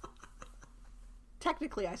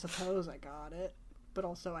 Technically, I suppose I got it, but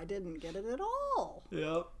also I didn't get it at all.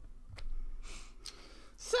 Yep.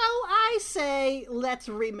 So I say, let's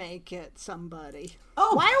remake it, somebody.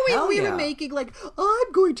 Oh, why are we yeah. remaking, like,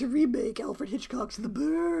 I'm going to remake Alfred Hitchcock's The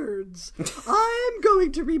Birds. I'm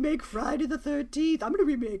going to remake Friday the 13th. I'm going to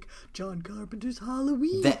remake John Carpenter's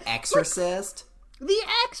Halloween. The Exorcist. The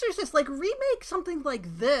Exorcist, like, remake something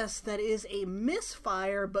like this that is a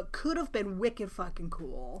misfire but could have been wicked fucking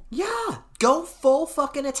cool. Yeah, go full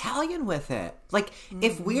fucking Italian with it. Like,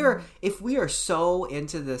 if we are so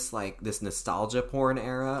into this, like, this nostalgia porn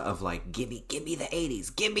era of, like, give me the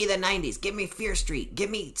 80s, give me the 90s, give me Fear Street,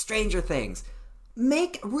 give me Stranger Things,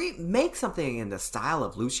 make something in the style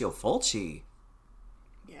of Lucio Fulci.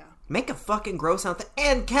 Yeah. Make a fucking gross out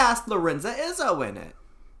and cast Lorenza Izzo in it.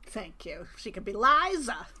 Thank you. She could be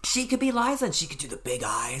Liza. She could be Liza, and she could do the big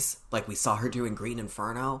eyes, like we saw her do in Green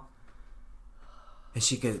Inferno. And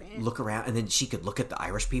she could look around, and then she could look at the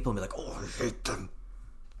Irish people and be like, oh, I hate them.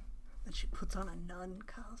 Then she puts on a nun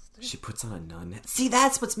costume. She puts on a nun. See,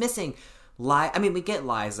 that's what's missing. We get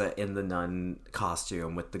Liza in the nun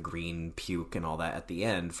costume with the green puke and all that at the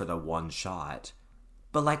end for the one shot.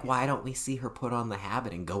 But, like, why don't we see her put on the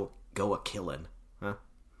habit and go a-killing? Huh?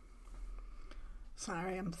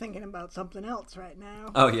 Sorry, I'm thinking about something else right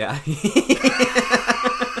now. Oh, yeah. You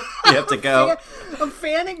have to go. I'm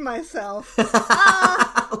fanning myself.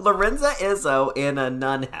 Lorenza Izzo in a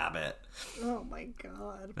nun habit. Oh, my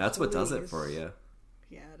God. That's what does it for you.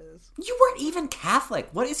 Yeah, it is. You weren't even Catholic.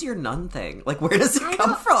 What is your nun thing? Like, where does it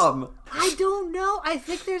come from? I don't know. I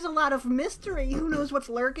think there's a lot of mystery. Who knows what's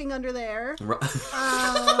lurking under there?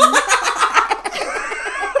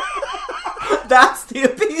 That's the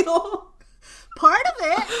appeal. Part of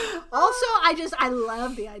it. Also, I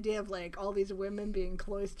love the idea of, like, all these women being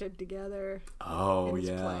cloistered together. Oh, in this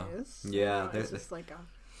yeah. place. Yeah. It's just like a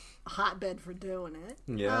hotbed for doing it.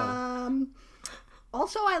 Yeah.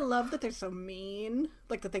 Also, I love that they're so mean.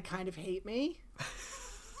 Like, that they kind of hate me.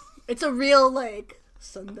 It's a real, like,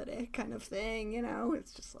 tsundere kind of thing,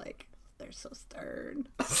 It's just like, they're so stern.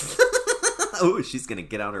 Oh, she's gonna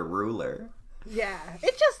get out her ruler. Yeah,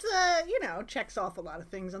 it just, checks off a lot of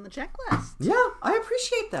things on the checklist. Yeah, I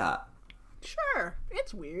appreciate that. Sure,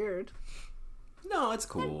 it's weird. No, it's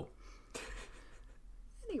cool.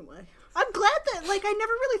 Anyway, I'm glad that, I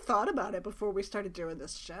never really thought about it before we started doing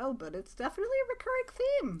this show, but it's definitely a recurring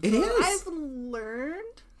theme. It is. I've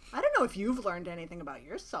learned... I don't know if you've learned anything about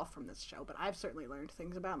yourself from this show, but I've certainly learned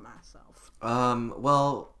things about myself.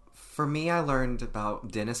 Well, for me, I learned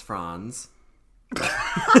about Dennis Franz.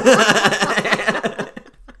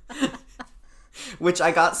 Which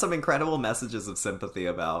I got some incredible messages of sympathy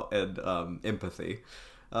about and empathy.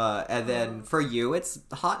 And then for you, it's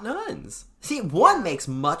Hot Nuns. See, one makes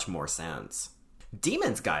much more sense.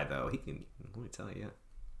 Demons guy, though, he can, let me tell you.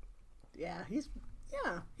 Yeah,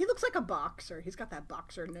 he looks like a boxer. He's got that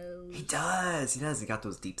boxer nose. He does. He got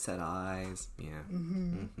those deep set eyes. Yeah.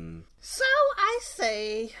 Mm-hmm. So I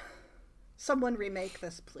say, someone remake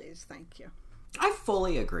this, please. Thank you. I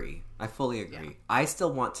fully agree. Yeah. I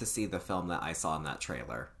still want to see the film that I saw in that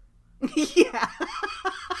trailer. Yeah.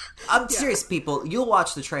 I'm serious, people. You'll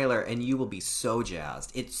watch the trailer and you will be so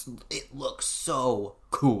jazzed. It looks so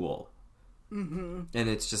cool. Mm-hmm. And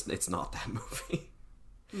it's not that movie.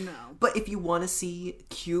 No. But if you want to see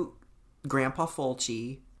cute Grandpa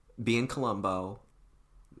Fulci being Columbo,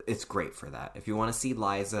 it's great for that. If you want to see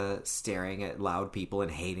Liza staring at loud people and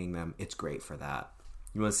hating them, it's great for that.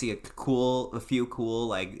 You want to see a few cool,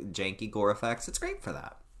 janky gore effects, it's great for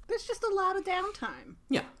that. There's just a lot of downtime.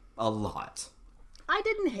 Yeah, a lot. I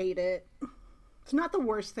didn't hate it. It's not the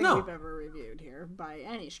worst thing we've ever reviewed here, by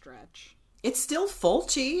any stretch. It's still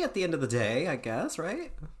Fulci at the end of the day, I guess,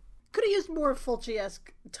 right? Could have used more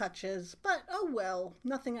Fulci-esque touches, but oh well.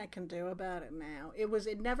 Nothing I can do about it now.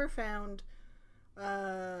 It never found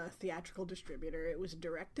a theatrical distributor. It was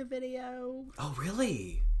direct-to-video. Oh,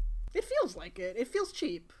 really? It feels like it. It feels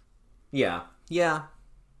cheap. Yeah,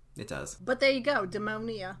 it does. But there you go,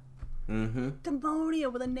 Demonia. Mm-hmm. Demonia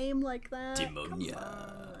with a name like that.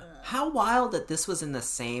 Demonia. How wild that this was in the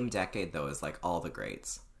same decade, though, as, all the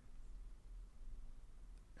greats.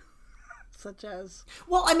 Such as?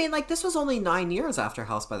 Well, I mean, this was only 9 years after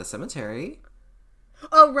House by the Cemetery.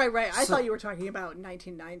 Oh, right. I thought you were talking about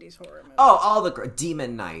 1990s horror movies. Oh, all the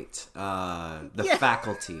Demon Knight, The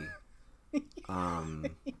Faculty,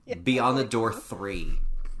 Beyond the Door 3.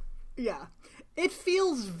 Yeah. It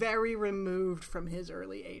feels very removed from his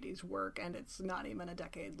early 80s work, and it's not even a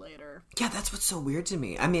decade later. Yeah, that's what's so weird to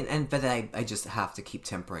me. I mean, but I just have to keep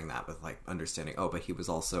tempering that with, understanding, but he was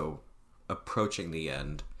also approaching the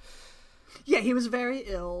end. Yeah, he was very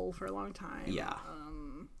ill for a long time. Yeah.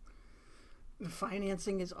 The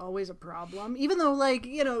financing is always a problem. Even though, I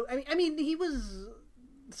mean, he was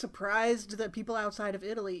surprised that people outside of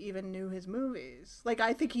Italy even knew his movies.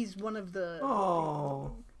 I think he's one of the...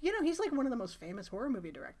 Oh... he's one of the most famous horror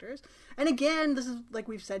movie directors. And again, this is,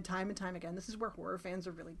 we've said time and time again, this is where horror fans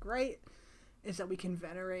are really great, is that we can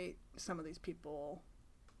venerate some of these people.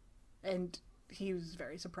 And he was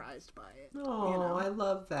very surprised by it. Oh, I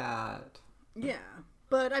love that. Yeah.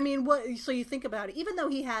 But, I mean, so you think about it, even though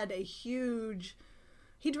he had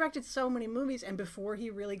he directed so many movies, and before he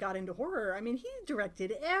really got into horror, I mean, he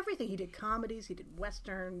directed everything. He did comedies, he did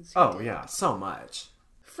westerns. Yeah, so much.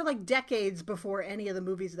 For, decades before any of the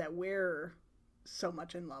movies that we're so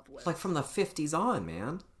much in love with. From the 50s on,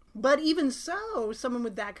 man. But even so, someone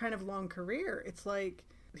with that kind of long career, it's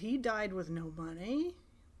he died with no money.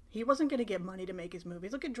 He wasn't going to get money to make his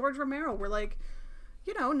movies. Look at George Romero. We're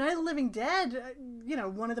Night of the Living Dead,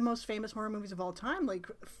 one of the most famous horror movies of all time,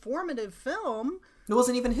 formative film. It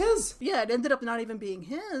wasn't even his. Yeah, it ended up not even being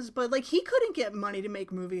his, but, he couldn't get money to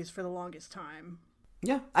make movies for the longest time.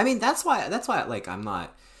 Yeah. I mean, that's why, I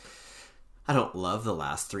don't love the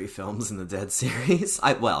last 3 films in the Dead series.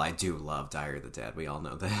 I do love Diary of the Dead. We all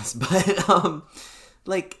know this. But,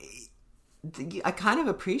 I kind of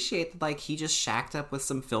appreciate that, he just shacked up with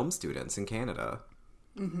some film students in Canada.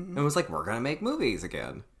 Mm-hmm. And was we're going to make movies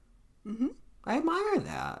again. Mm-hmm. I admire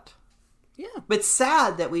that. Yeah. But it's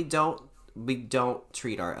sad that we don't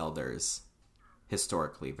treat our elders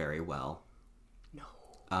historically very well. No.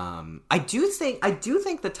 I do think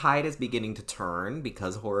the tide is beginning to turn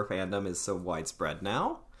because horror fandom is so widespread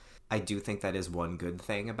now. I do think that is one good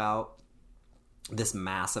thing about this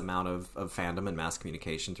mass amount of fandom and mass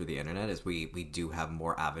communication through the internet is we do have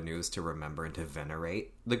more avenues to remember and to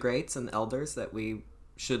venerate the greats and elders that we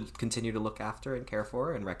should continue to look after and care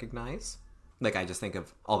for and recognize. I just think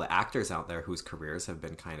of all the actors out there whose careers have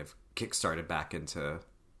been kind of kickstarted back into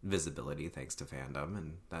visibility thanks to fandom,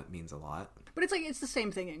 and that means a lot. But it's the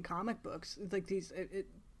same thing in comic books.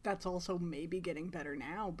 that's also maybe getting better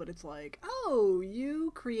now, but it's like, oh,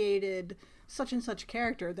 you created such and such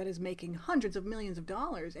character that is making hundreds of millions of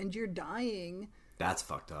dollars, and you're dying That's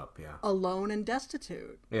fucked up, yeah. alone and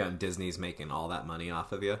destitute. Yeah, and Disney's making all that money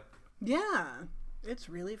off of you. Yeah, it's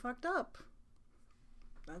really fucked up.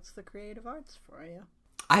 That's the creative arts for you.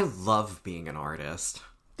 I love being an artist.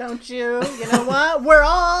 Don't you? You know what? We're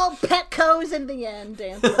all Petcos in the end,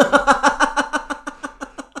 Anthony.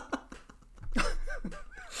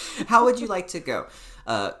 How would you like to go?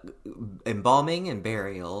 Embalming and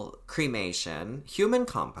burial, cremation, human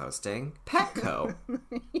composting, Petco.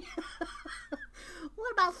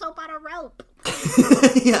 What about soap on a rope?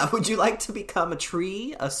 Yeah, would you like to become a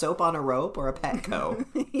tree, a soap on a rope, or a Petco?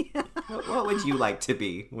 Yeah. What would you like to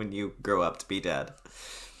be when you grow up to be dead?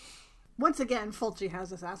 Once again, Fulci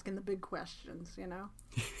has us asking the big questions, you know?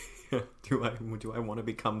 Do I want to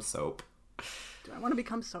become soap? Do I want to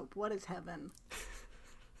become soap? What is heaven?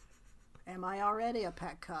 Am I already a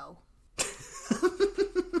Petco?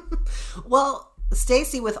 Well,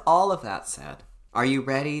 Stacy, with all of that said, are you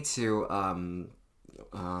ready to, well,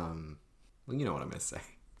 you know what I'm going to say.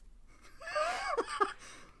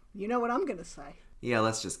 You know what I'm going to say. Yeah,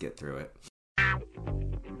 let's just get through it.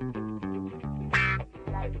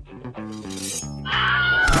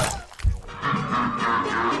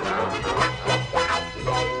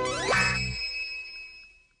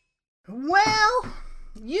 Well,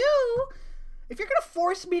 if you're going to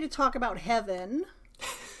force me to talk about heaven,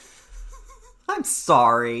 I'm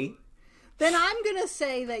sorry. then I'm going to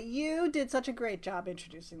say that you did such a great job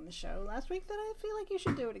introducing the show last week that I feel like you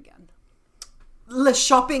should do it again. Le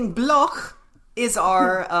Shopping Bloc is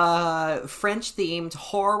our French-themed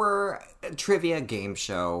horror trivia game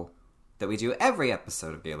show that we do every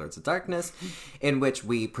episode of Gaylords of Darkness, in which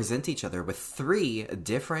we present each other with 3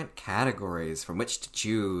 different categories from which to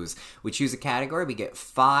choose. We choose a category, we get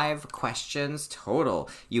 5 questions total.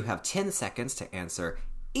 You have 10 seconds to answer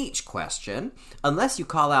each question, unless you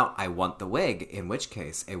call out, "I want the wig," in which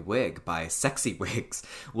case a wig by Sexy Wigs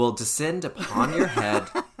will descend upon your head,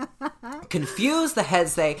 confuse the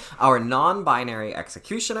Headsay, our non-binary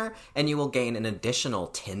executioner, and you will gain an additional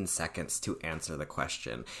 10 seconds to answer the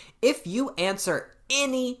question. If you answer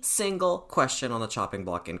any single question on the chopping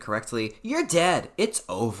block incorrectly, you're dead. It's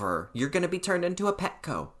over. You're going to be turned into a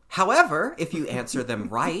Petco. However, if you answer them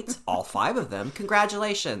right, all 5 of them,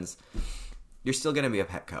 congratulations. You're still going to be a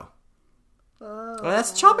Petco. Oh, Well,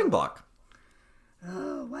 that's a chopping block.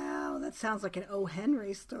 oh, wow. That sounds like an O.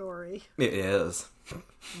 Henry story. It is.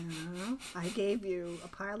 I gave you a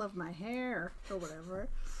pile of my hair or whatever.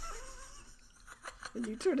 And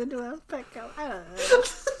you turned into a Petco. I don't know.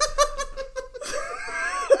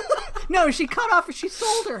 No, she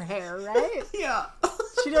sold her hair, right? Yeah.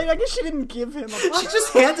 I guess she didn't give him a pile. She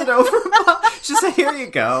just handed over. She said, "Here you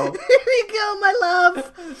go." Here you go, my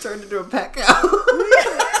love. Turned into a Petco.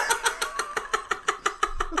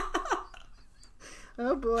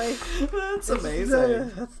 Oh, boy. That's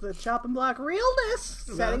amazing. That's the chopping block realness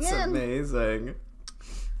setting That's in. amazing.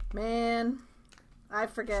 Man, I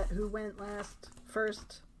forget who went last week.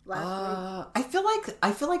 I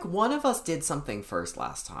feel like one of us did something first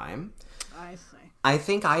last time. I see. I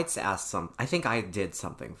think I did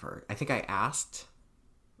something first. I think I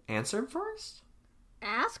answered first?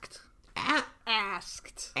 Asked?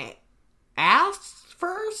 Asked. Asked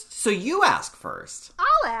first? So you ask first.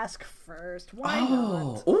 I'll ask first. Why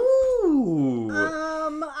not? Ooh.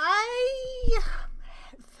 I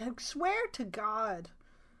swear to God,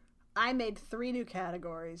 I made 3 new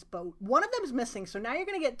categories, but one of them's missing, so now you're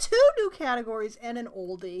going to get 2 new categories and an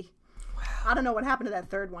oldie. Wow. I don't know what happened to that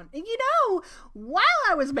third one. And while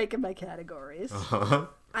I was making my categories,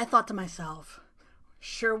 I thought to myself,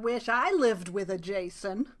 sure wish I lived with a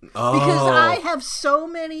Jason. Oh. Because I have so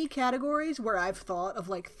many categories where I've thought of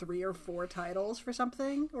like 3 or 4 titles for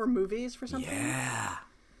something, or movies for something. Yeah.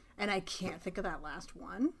 And I can't think of that last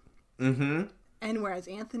one. Mm-hmm. And whereas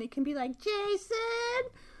Anthony can be like,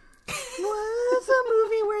 Jason, what's a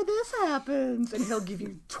movie where this happens? And he'll give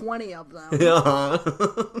you 20 of them.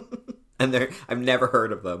 And I've never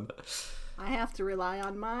heard of them. I have to rely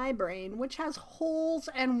on my brain, which has holes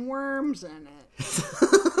and worms in it.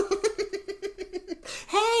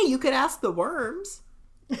 Hey, you could ask the worms.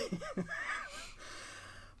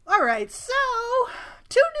 All right, so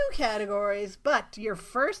 2 new categories, but your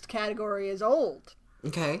first category is old.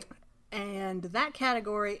 Okay. And that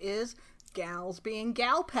category is gals being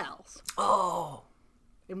gal pals. Oh.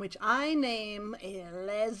 In which I name a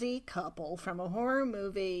lazy couple from a horror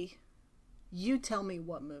movie. You tell me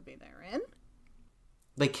what movie they're in.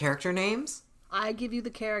 Like character names? I give you the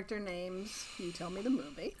character names. You tell me the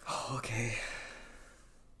movie. Oh, okay.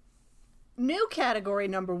 New category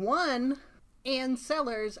number 1, Ann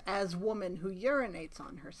Sellers as woman who urinates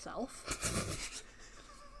on herself.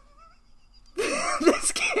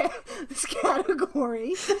 This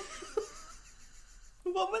category.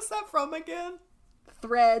 What was that from again?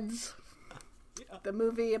 Threads. Yeah. The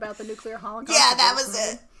movie about the nuclear holocaust. Yeah, that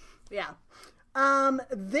was it. Yeah.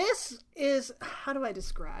 This is, how do I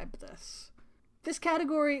describe this? This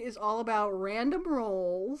category is all about random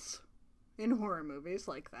roles in horror movies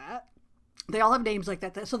like that. They all have names like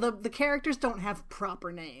that. So the characters don't have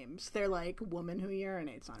proper names. They're like woman who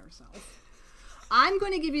urinates on herself. I'm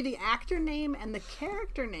going to give you the actor name and the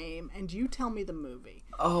character name, and you tell me the movie.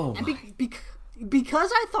 Oh, and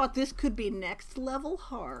because I thought this could be next level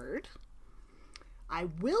hard, I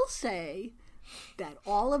will say that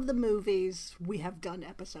all of the movies we have done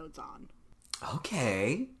episodes on.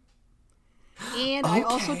 Okay. And I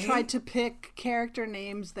also tried to pick character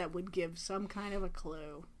names that would give some kind of a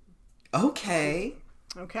clue. Okay.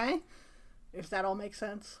 Okay? If that all makes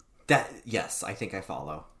sense. Yes, I think I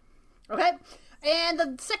follow. Okay. And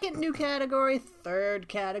the second new category, third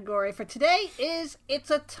category for today is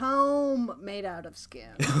It's a Tome Made Out of Skin.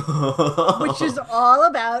 Which is all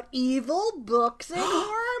about evil books and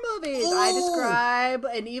horror movies. Ooh. I describe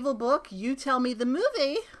an evil book, you tell me the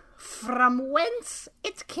movie from whence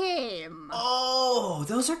it came. Oh,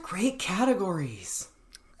 those are great categories.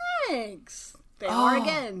 Thanks. They are,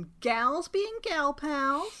 again, gals being gal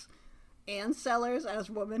pals, Ann Sellers as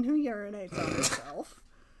woman who urinates on herself.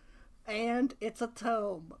 And It's a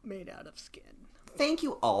Tome Made Out of Skin. Thank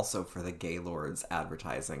you also for the Gaylords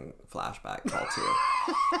advertising flashback call too.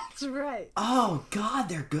 That's right. Oh God,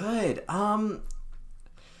 they're good. I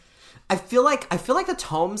feel like the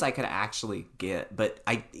tomes I could actually get, but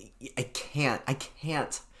I can't.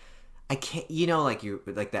 You know, like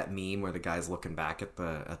that meme where the guy's looking back at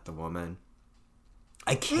the woman.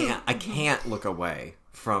 I can't look away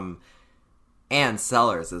from Ann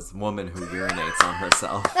Sellers as woman who urinates on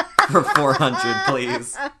herself for 400,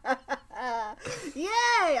 please.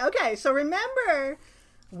 Yay! Okay, so remember,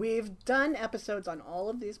 we've done episodes on all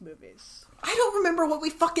of these movies. I don't remember what we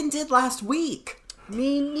fucking did last week.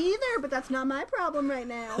 Me neither, but that's not my problem right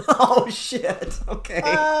now. Oh, shit. Okay.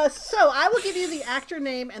 So I will give you the actor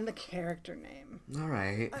name and the character name. All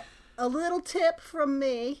right. A little tip from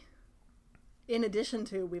me, in addition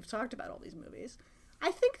to we've talked about all these movies,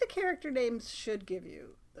 I think the character names should give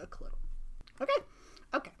you a clue. Okay.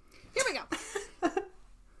 Here we go.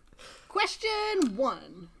 Question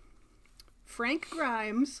 1. Frank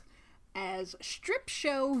Grimes as strip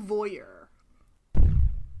show voyeur.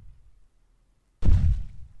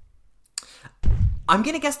 I'm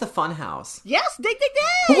gonna guess the Funhouse. Yes, ding, ding,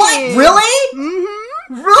 ding! What? Really?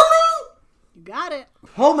 Mm-hmm. Really? You got it.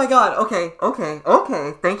 Oh my God. Okay.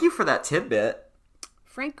 Thank you for that tidbit.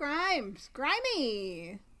 Frank Grimes.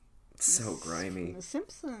 Grimy. So grimy. From The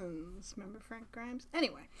Simpsons. Remember Frank Grimes?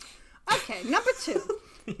 Anyway. Okay, number 2.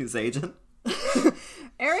 His agent.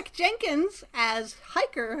 Eric Jenkins as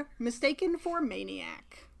hiker mistaken for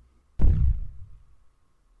maniac.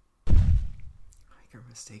 Hiker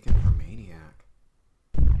mistaken for maniac.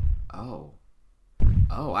 Oh,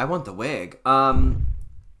 I want the wig.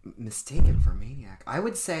 Mistaken for maniac. I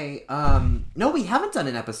would say, no, we haven't done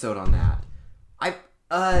an episode on that.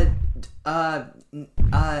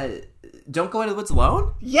 Don't Go Into the Woods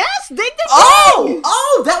Alone? Yes! Ding, ding, ding!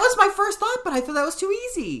 Oh! That was my first thought, but I thought that was too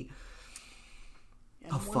easy.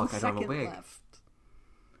 And fuck, I don't have a wig. Left.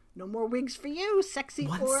 No more wigs for you, sexy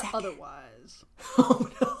or otherwise. Oh,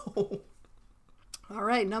 no. All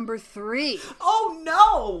right, number 3. Oh,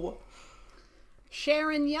 no!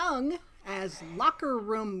 Sharon Young as Locker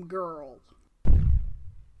Room Girl.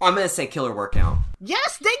 I'm going to say Killer Workout.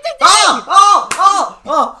 Yes! Ding, ding, ding!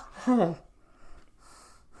 Oh!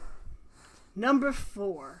 Number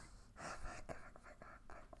 4.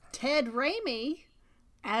 Ted Raimi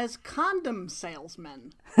as condom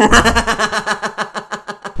salesman. This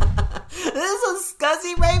is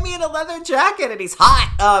Scuzzy Raimi in a leather jacket and he's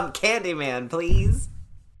hot. Candyman, please.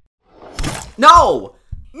 No!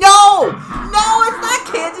 It's not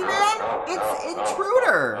Candyman! It's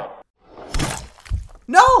Intruder!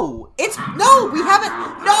 No! It's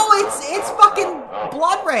fucking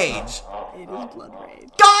Blood Rage! It is Blood Rage.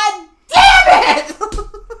 God damn it!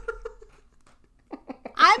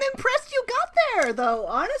 I'm impressed you got there, though,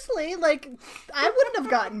 honestly. Like, I wouldn't have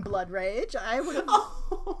gotten Blood Rage. I would have...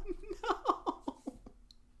 Oh, no.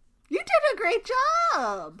 You did a great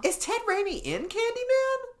job! Is Ted Raimi in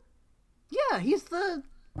Candyman? Yeah, he's the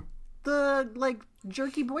like,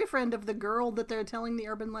 jerky boyfriend of the girl that they're telling the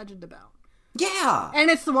urban legend about. Yeah. And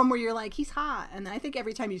it's the one where you're like, he's hot. And I think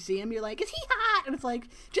every time you see him, you're like, is he hot? And it's like,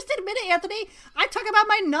 just admit it, Anthony. I talk about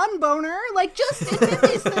my nun boner. Like, just admit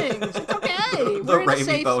these things. It's okay. We're in a Raimi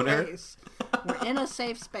safe boner. space. We're in a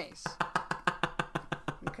safe space.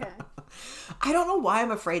 Okay. I don't know why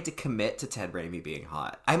I'm afraid to commit to Ted Raimi being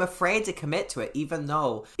hot. I'm afraid to commit to it, even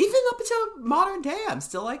up until modern day, I'm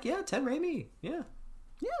still like, yeah, Ted Raimi. Yeah.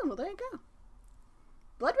 Yeah, well, there you go.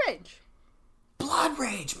 Blood Rage. Blood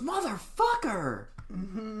Rage, motherfucker.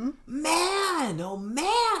 Mm-hmm. Man, oh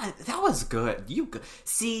man, that was good.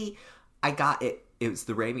 See, I got it. It was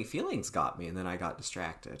the Raimi feelings got me, and then I got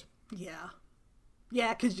distracted. Yeah.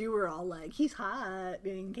 Yeah, because you were all like, he's hot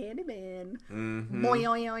in Candyman. Mm-hmm.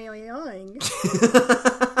 Boing.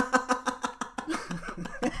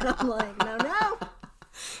 And I'm like, no.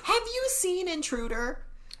 Have you seen Intruder?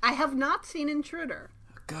 I have not seen Intruder.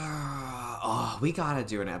 Girl, oh, we gotta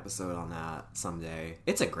do an episode on that someday.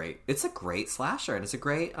 It's a great slasher, and it's a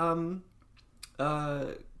great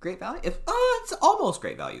great value. It's almost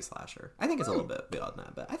great value slasher. I think it's a little bit beyond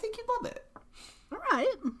that, but I think you'd love it. All right.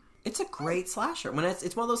 It's a great slasher. When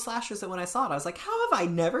it's one of those slashers that when I saw it, I was like, how have I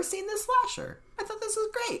never seen this slasher? I thought this was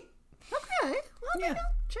great. Okay. Well, Yeah.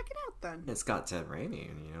 check it out then. It's got Ted Raimi,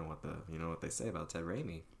 and you know what they say about Ted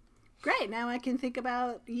Raimi. Great. Now I can think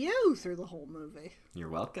about you through the whole movie. You're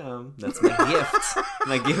welcome. That's my gift.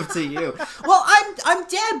 My gift to you. Well, I'm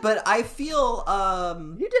dead, but I feel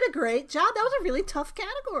You did a great job. That was a really tough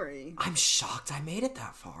category. I'm shocked I made it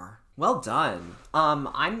that far. Well done.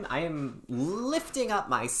 I am lifting up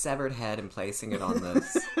my severed head and placing it on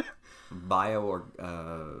this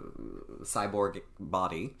cyborg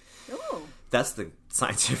body. Oh. That's the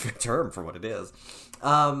scientific term for what it is.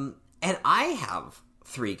 And I have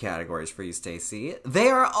 3 categories for you, Stacey. They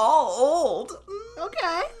are all old.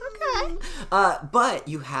 Okay. But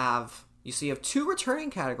you have 2 returning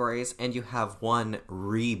categories and you have 1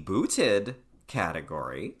 rebooted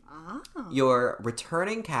category. Oh. Your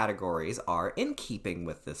returning categories are in keeping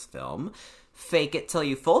with this film. Fake It Till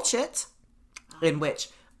You Fulch It, in which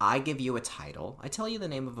I give you a title. I tell you the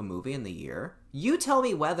name of a movie and the year. You tell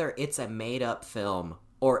me whether it's a made-up film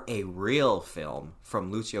or a real film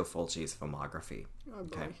from Lucio Fulci's filmography. Oh,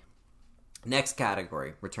 boy. Okay. Next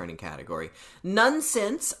category, returning category.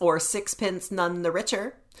 Nonsense or Sixpence None the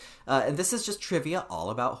Richer. And this is just trivia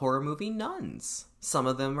all about horror movie nuns. Some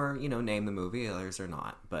of them are, name the movie, others are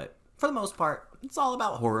not. But for the most part, it's all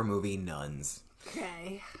about horror movie nuns.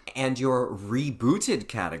 Okay. And your rebooted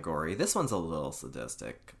category, this one's a little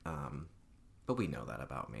sadistic, but we know that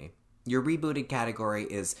about me. Your rebooted category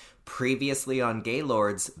is previously on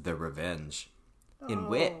Gaylord's The Revenge, in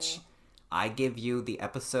which I give you the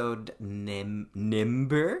episode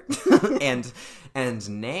number and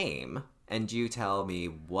name, and you tell me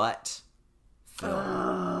what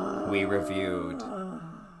film we reviewed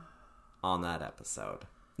on that episode.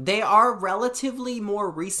 They are relatively more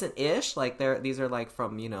recent-ish. Like these are like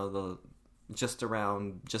from just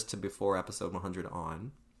to before episode 100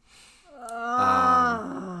 on.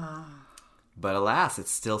 But alas, it's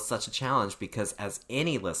still such a challenge because, as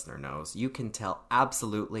any listener knows, you can tell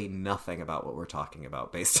absolutely nothing about what we're talking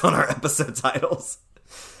about based on our episode titles.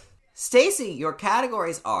 Stacey, your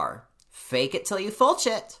categories are Fake It Till You Fulch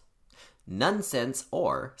It, Nonsense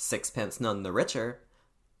or Sixpence None the Richer,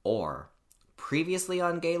 or previously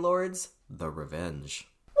on Gaylord's The Revenge.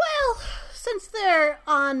 Well, since they're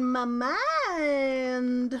on my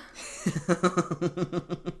mind,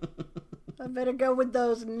 I better go with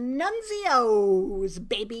those nunzios,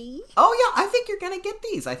 baby. Oh yeah, I think you're gonna get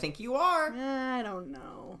these. I think you are. I don't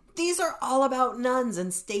know. These are all about nuns,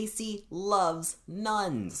 and Stacey loves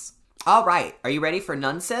nuns. All right, are you ready for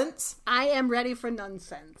Nonsense? I am ready for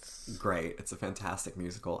nonsense. Great, it's a fantastic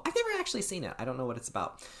musical. I've never actually seen it. I don't know what it's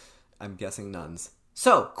about. I'm guessing nuns.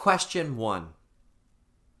 So, question 1.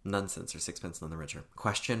 Nonsense or Sixpence None the Richer.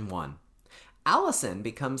 Question 1. Allison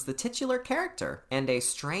becomes the titular character and a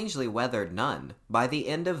strangely weathered nun by the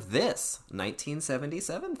end of this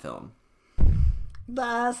 1977 film.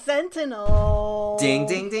 The Sentinel. Ding,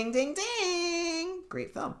 ding, ding, ding, ding.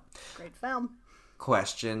 Great film. Great film.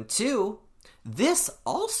 Question 2. This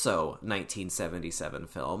also 1977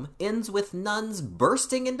 film ends with nuns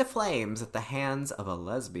bursting into flames at the hands of a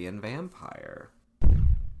lesbian vampire.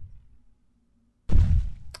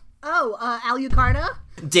 Oh, Alucarda?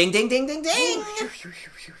 Ding, ding, ding, ding, ding!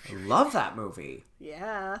 Love that movie.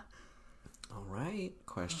 Yeah. All right,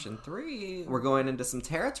 question 3. We're going into some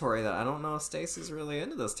territory that I don't know if Stacey's really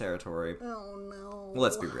into this territory. Oh, no. Well,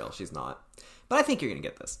 let's be real, she's not. But I think you're going to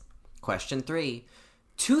get this. Question 3.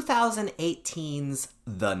 2018's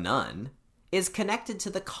The Nun is connected to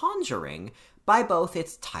The Conjuring by both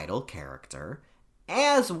its title character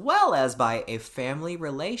as well as by a family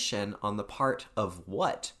relation on the part of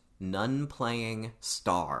what nun-playing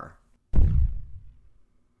star?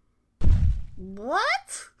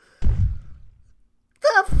 What?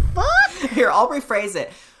 The fuck? Here, I'll rephrase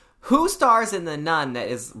it. Who stars in The Nun that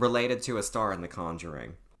is related to a star in The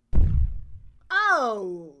Conjuring?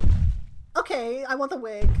 Oh. Okay, I want the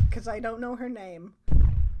wig, because I don't know her name.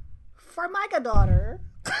 Farmiga daughter.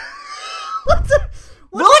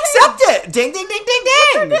 We'll accept it! Ding, ding, ding, ding,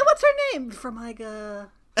 ding! What's her name? Farmiga...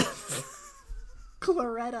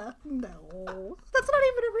 Claretta. No. That's not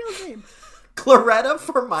even a real name. Claretta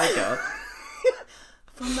Farmiga.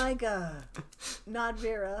 Farmiga. Not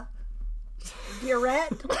Vera.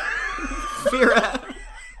 Violette.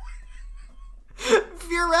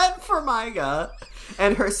 Violette Farmiga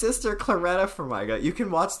and her sister Claretta Farmiga. You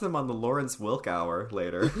can watch them on the Lawrence Wilk Hour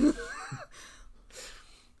later.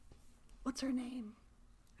 What's her name?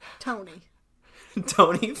 Tony.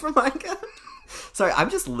 Tony Farmiga? Sorry, I'm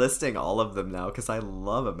just listing all of them now because I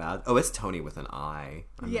love it's Tony with an I.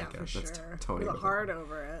 Yeah, for sure. Tony with a heart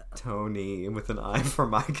over it. Tony with an I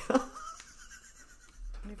Farmiga.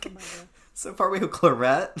 Tony Farmiga. So far we have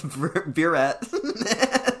Clarette, Violette,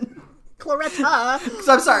 Claretta.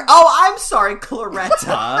 So I'm sorry,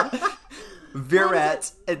 Claretta,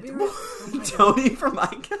 Violette, and Tony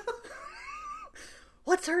Farmiga.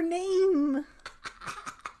 What's her name?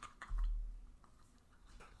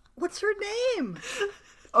 What's her name?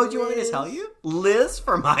 Oh, do you want me to tell you? Liz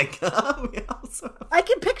Farmiga. I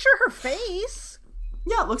can picture her face.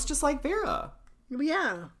 Yeah, it looks just like Vera.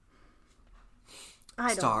 Yeah.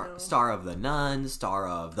 I don't know. Star of The Nun, star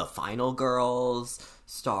of The Final Girls,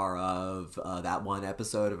 star of that one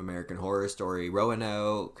episode of American Horror Story,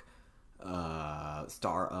 Roanoke,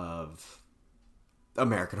 star of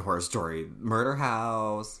American Horror Story, Murder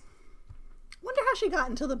House. Wonder how she got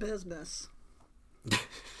into the business.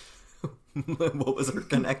 What was her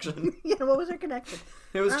connection? Yeah, what was her connection?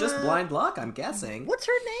 It was just blind luck, I'm guessing. What's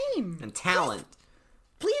her name? And talent.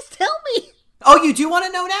 Please tell me. Oh, you do want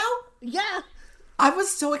to know now? Yeah. I was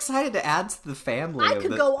so excited to add to the family. I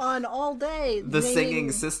could go on all day. The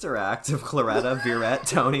singing sister act of Claretta, Violette,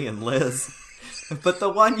 Tony, and Liz. But the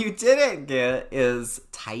one you didn't get is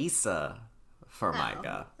Thaisa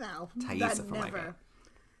Farmiga. No, Thaisa Farmiga.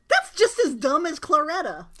 That's just as dumb as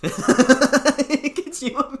Claretta. Could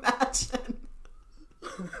you imagine?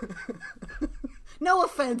 No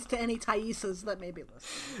offense to any Thaisas that may be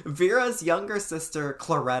listening. Vera's younger sister,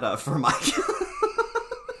 Claretta Farmiga.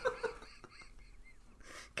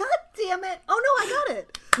 God damn it. Oh, no, I got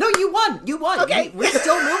it. No, you won. You won. Okay. We're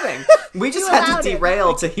still moving. We just had to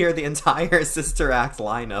derail to hear the entire sister act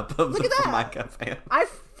lineup of the Farmiga family. I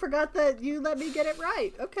forgot that you let me get it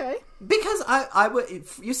right. Okay. Because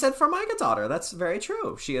you said Farmiga daughter. That's very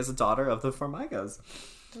true. She is a daughter of the Farmigas.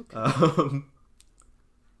 Okay.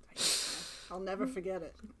 I'll never forget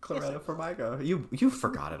it. Claretta Farmiga. You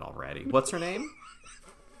forgot it already. What's her name?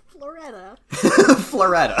 Floretta.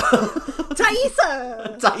 Floretta.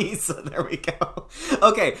 Thaisa. Thaisa. There we go.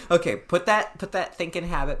 Okay. Put that thinking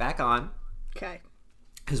habit back on. Okay.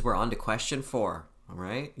 Because we're on to question 4. All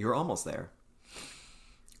right? You're almost there.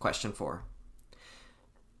 Question 4.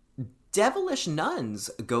 Devilish nuns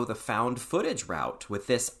go the found footage route with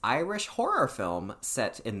this Irish horror film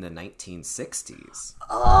set in the 1960s.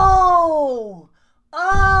 Oh!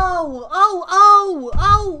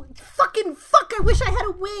 Fucking fuck, I wish I had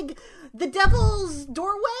a wig. The Devil's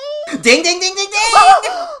Doorway? Ding, ding, ding, ding,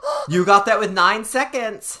 ding! You got that with 9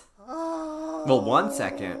 seconds. Oh. Well, 1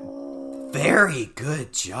 second. Very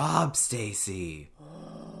good job, Stacy.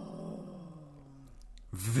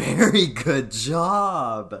 Very good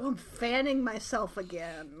job. I'm fanning myself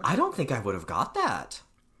again. I don't think I would have got that.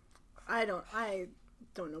 I don't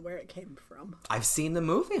know where it came from. I've seen the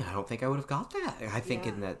movie. I don't think I would have got that. I think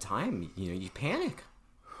in that time, you panic.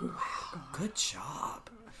 Wow, good job.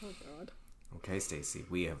 Oh, God. Okay, Stacy,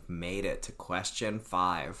 we have made it to question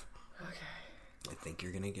 5. Okay. I think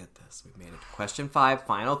you're going to get this. We've made it to question 5,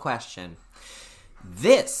 final question.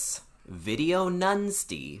 This video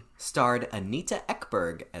nunsty starred Anita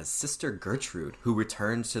Ekberg as Sister Gertrude, who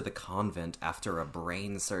returned to the convent after a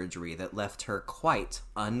brain surgery that left her quite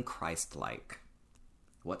unchristlike.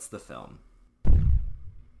 What's the film? I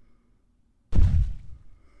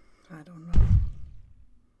don't know.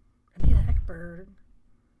 Anita Ekberg.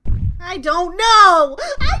 I don't know!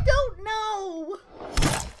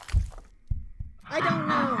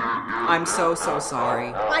 I'm so sorry.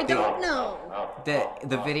 I don't know.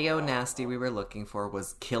 The video nasty we were looking for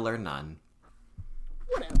was Killer Nun.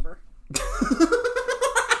 Whatever.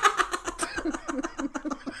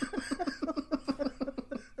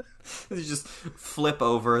 You just flip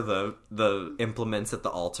over the implements at the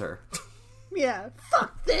altar. Yeah,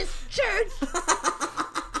 fuck this church!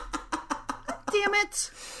 Damn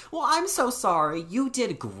it! Well, I'm so sorry. You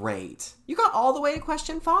did great. You got all the way to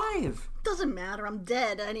question 5. Doesn't matter, I'm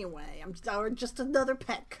dead anyway. I'm just another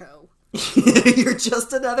Petco. You're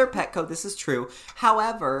just another Petco. This is true.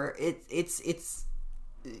 However, it's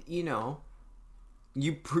you know,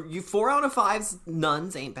 you 4 out of 5's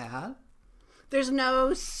nuns ain't bad. There's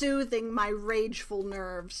no soothing my rageful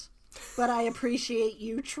nerves, but I appreciate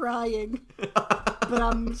you trying. But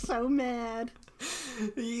I'm so mad.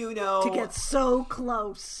 You know, to get so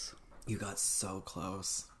close. You got so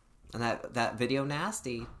close. And that video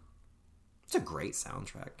nasty. It's a great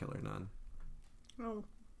soundtrack, Killer Nun. Oh,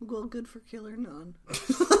 well, good for Killer Nun.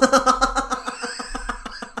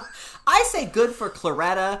 I say good for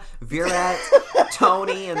Claretta, Virat,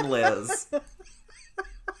 Tony, and Liz.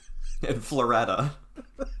 And Floretta.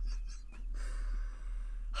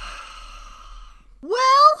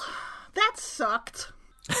 Well, that sucked.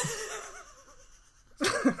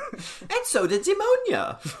 And so did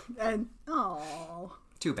Demonia. And, oh.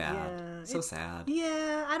 Too bad. Yeah, so sad.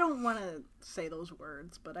 Yeah, I don't want to say those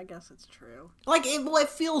words, but I guess it's true. Like, it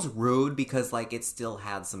feels rude because, like, it still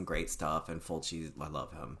had some great stuff, and Fulci, I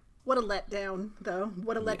love him. What a letdown, though.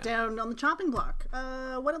 What a letdown on the chopping block.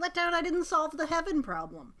 What a letdown I didn't solve the heaven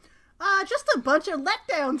problem. Just a bunch of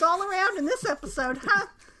letdowns all around in this episode, huh?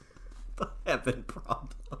 The heaven problem.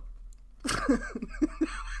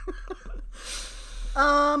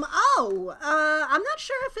 I'm not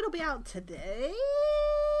sure if it'll be out today,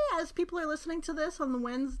 as people are listening to this on the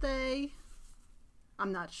Wednesday.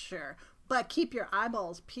 I'm not sure. But keep your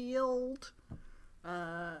eyeballs peeled,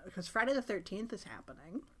 because Friday the 13th is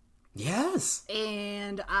happening. Yes.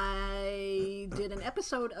 And I did an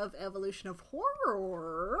episode of Evolution of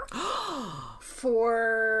Horror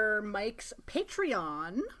for Mike's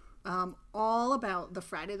Patreon, all about the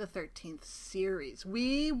Friday the 13th series.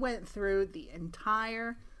 We went through the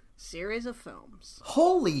entire series of films.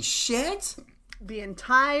 Holy shit! The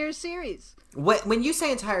entire series. When you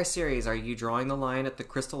say entire series, are you drawing the line at the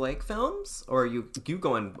Crystal Lake films? Or are you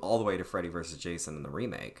going all the way to Freddy vs. Jason in the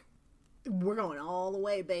remake? We're going all the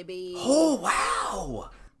way, baby. Oh,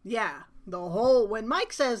 wow! Yeah, when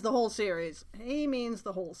Mike says the whole series, he means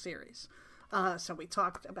the whole series. So we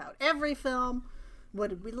talked about every film.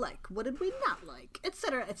 What did we like? What did we not like?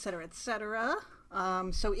 Etc., etc., etc.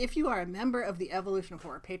 So if you are a member of the Evolution of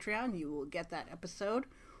Horror Patreon, you will get that episode.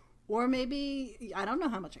 Or maybe, I don't know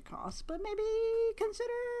how much it costs, but maybe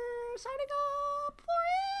consider signing up for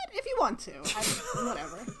it if you want to.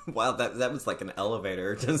 Whatever. Wow, that was like an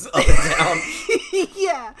elevator, just up and down.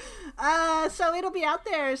 Yeah. So it'll be out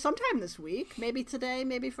there sometime this week. Maybe today,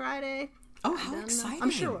 maybe Friday. Oh, how exciting. I'm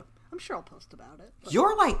sure I'll post about it. But...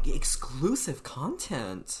 You're like exclusive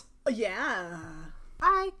content. Yeah.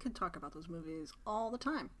 I could talk about those movies all the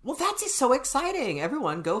time. Well, that's so exciting.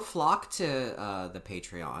 Everyone, go flock to the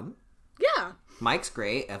Patreon. Yeah. Mike's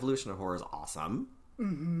great. Evolution of Horror is awesome.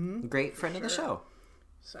 Mm-hmm. Great friend of the show.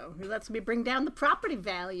 So he lets me bring down the property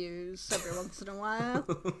values every once in a while.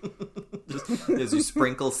 Just as you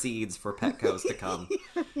sprinkle seeds for Petco's to come.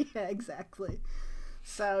 Yeah, exactly.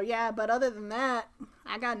 So, yeah, but other than that,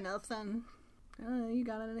 I got nothing. You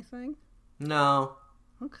got anything? No.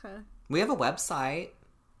 Okay. We have a website.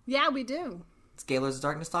 Yeah, we do. It's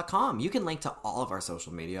GaylordsOfDarkness.com. You can link to all of our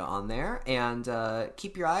social media on there. And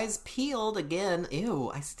keep your eyes peeled again.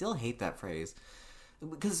 Ew, I still hate that phrase.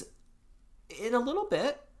 Because in a little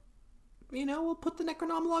bit, we'll put the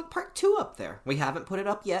Necronomologue Part 2 up there. We haven't put it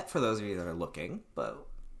up yet for those of you that are looking, but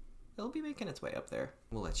it'll be making its way up there.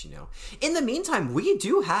 We'll let you know. In the meantime, we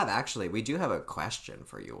do have a question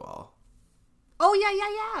for you all. Oh,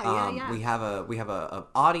 yeah. We have a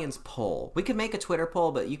audience poll. We could make a Twitter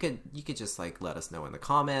poll, but you could just let us know in the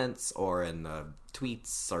comments or in the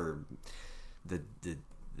tweets or the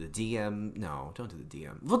DM. No, don't do the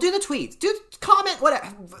DM. We'll do the tweets. Do comment.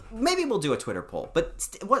 Whatever. Maybe we'll do a Twitter poll. But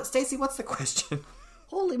Stacey, what's the question?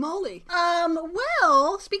 Holy moly.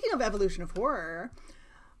 Well, speaking of Evolution of Horror,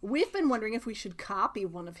 we've been wondering if we should copy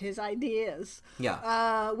one of his ideas.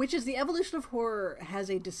 Yeah. Which is the Evolution of Horror has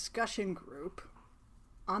a discussion group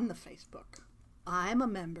on the Facebook. I'm a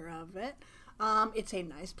member of it. It's a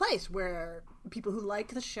nice place where people who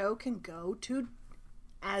like the show can go to,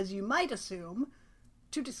 as you might assume,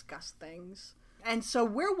 to discuss things. And so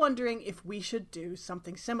we're wondering if we should do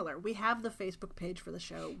something similar. We have the Facebook page for the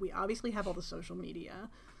show. We obviously have all the social media.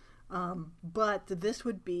 But this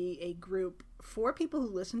would be a group for people who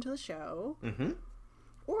listen to the show. Mm-hmm.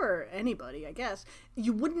 or anybody, I guess,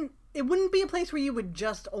 it wouldn't be a place where you would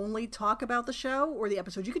just only talk about the show or the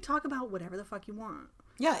episodes. You could talk about whatever the fuck you want.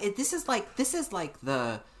 Yeah, this is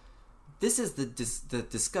the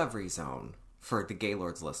discovery zone for the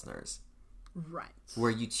Gaylords listeners. Right.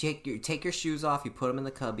 Where you take your shoes off, you put them in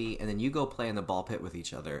the cubby, and then you go play in the ball pit with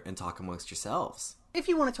each other and talk amongst yourselves. If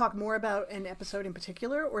you want to talk more about an episode in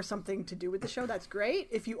particular or something to do with the show, that's great.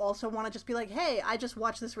 If you also want to just be like, hey, I just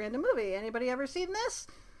watched this random movie. Anybody ever seen this?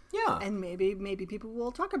 Yeah. And maybe people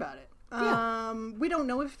will talk about it. Yeah. We don't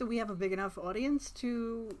know if we have a big enough audience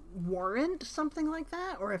to warrant something like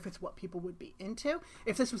that, or if it's what people would be into.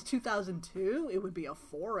 If this was 2002, it would be a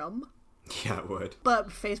forum. Yeah, it would. But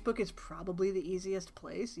Facebook is probably the easiest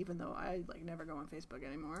place, even though I never go on Facebook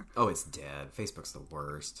anymore. Oh, it's dead. Facebook's the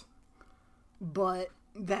worst. But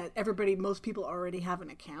most people already have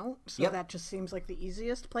an account, so that just seems like the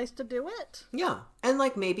easiest place to do it. Yeah, and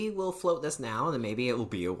maybe we'll float this now, and then maybe it will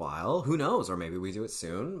be a while. Who knows? Or maybe we do it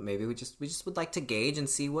soon. Maybe we just would like to gauge and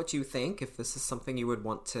see what you think. If this is something you would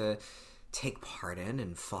want to take part in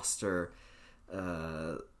and foster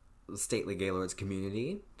Stately Gaylords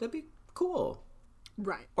community, that'd be cool.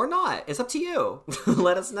 Right. Or not. It's up to you.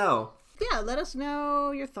 Let us know. Yeah, let us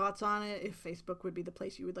know your thoughts on it. If Facebook would be the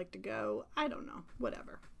place you would like to go. I don't know.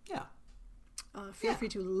 Whatever. Yeah. Feel free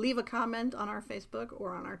to leave a comment on our Facebook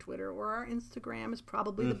or on our Twitter or our Instagram is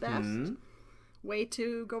probably the best way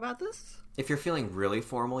to go about this. If you're feeling really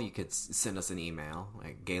formal, you could send us an email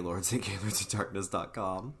at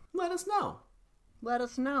gaylords@gaylordsofdarkness.com. Let us know. Let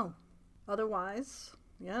us know. Otherwise,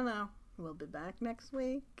 we'll be back next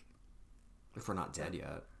week. If we're not dead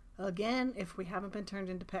yet. Again, if we haven't been turned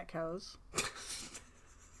into Petcos.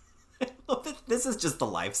 This is just the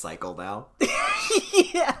life cycle now.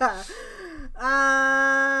 Yeah.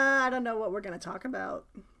 I don't know what we're going to talk about.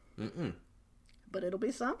 But it'll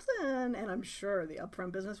be something. And I'm sure the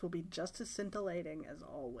upfront business will be just as scintillating as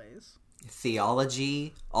always.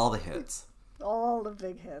 Theology, all the hits. All the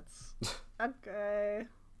big hits. Okay.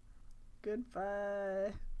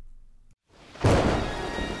 Goodbye.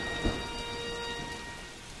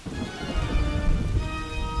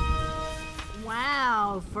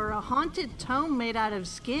 Wow, for a haunted tome made out of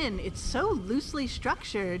skin, it's so loosely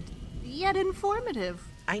structured, yet informative.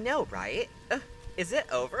 I know, right? Is it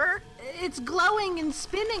over? It's glowing and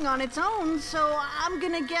spinning on its own, so I'm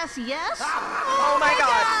gonna guess yes? Oh my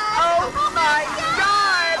god! Oh my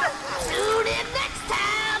god! Tune in next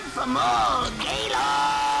time for more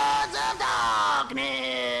Gaylords of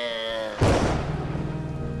Darkness!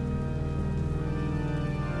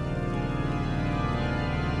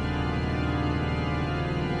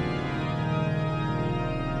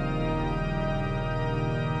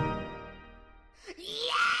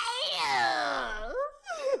 Yeah!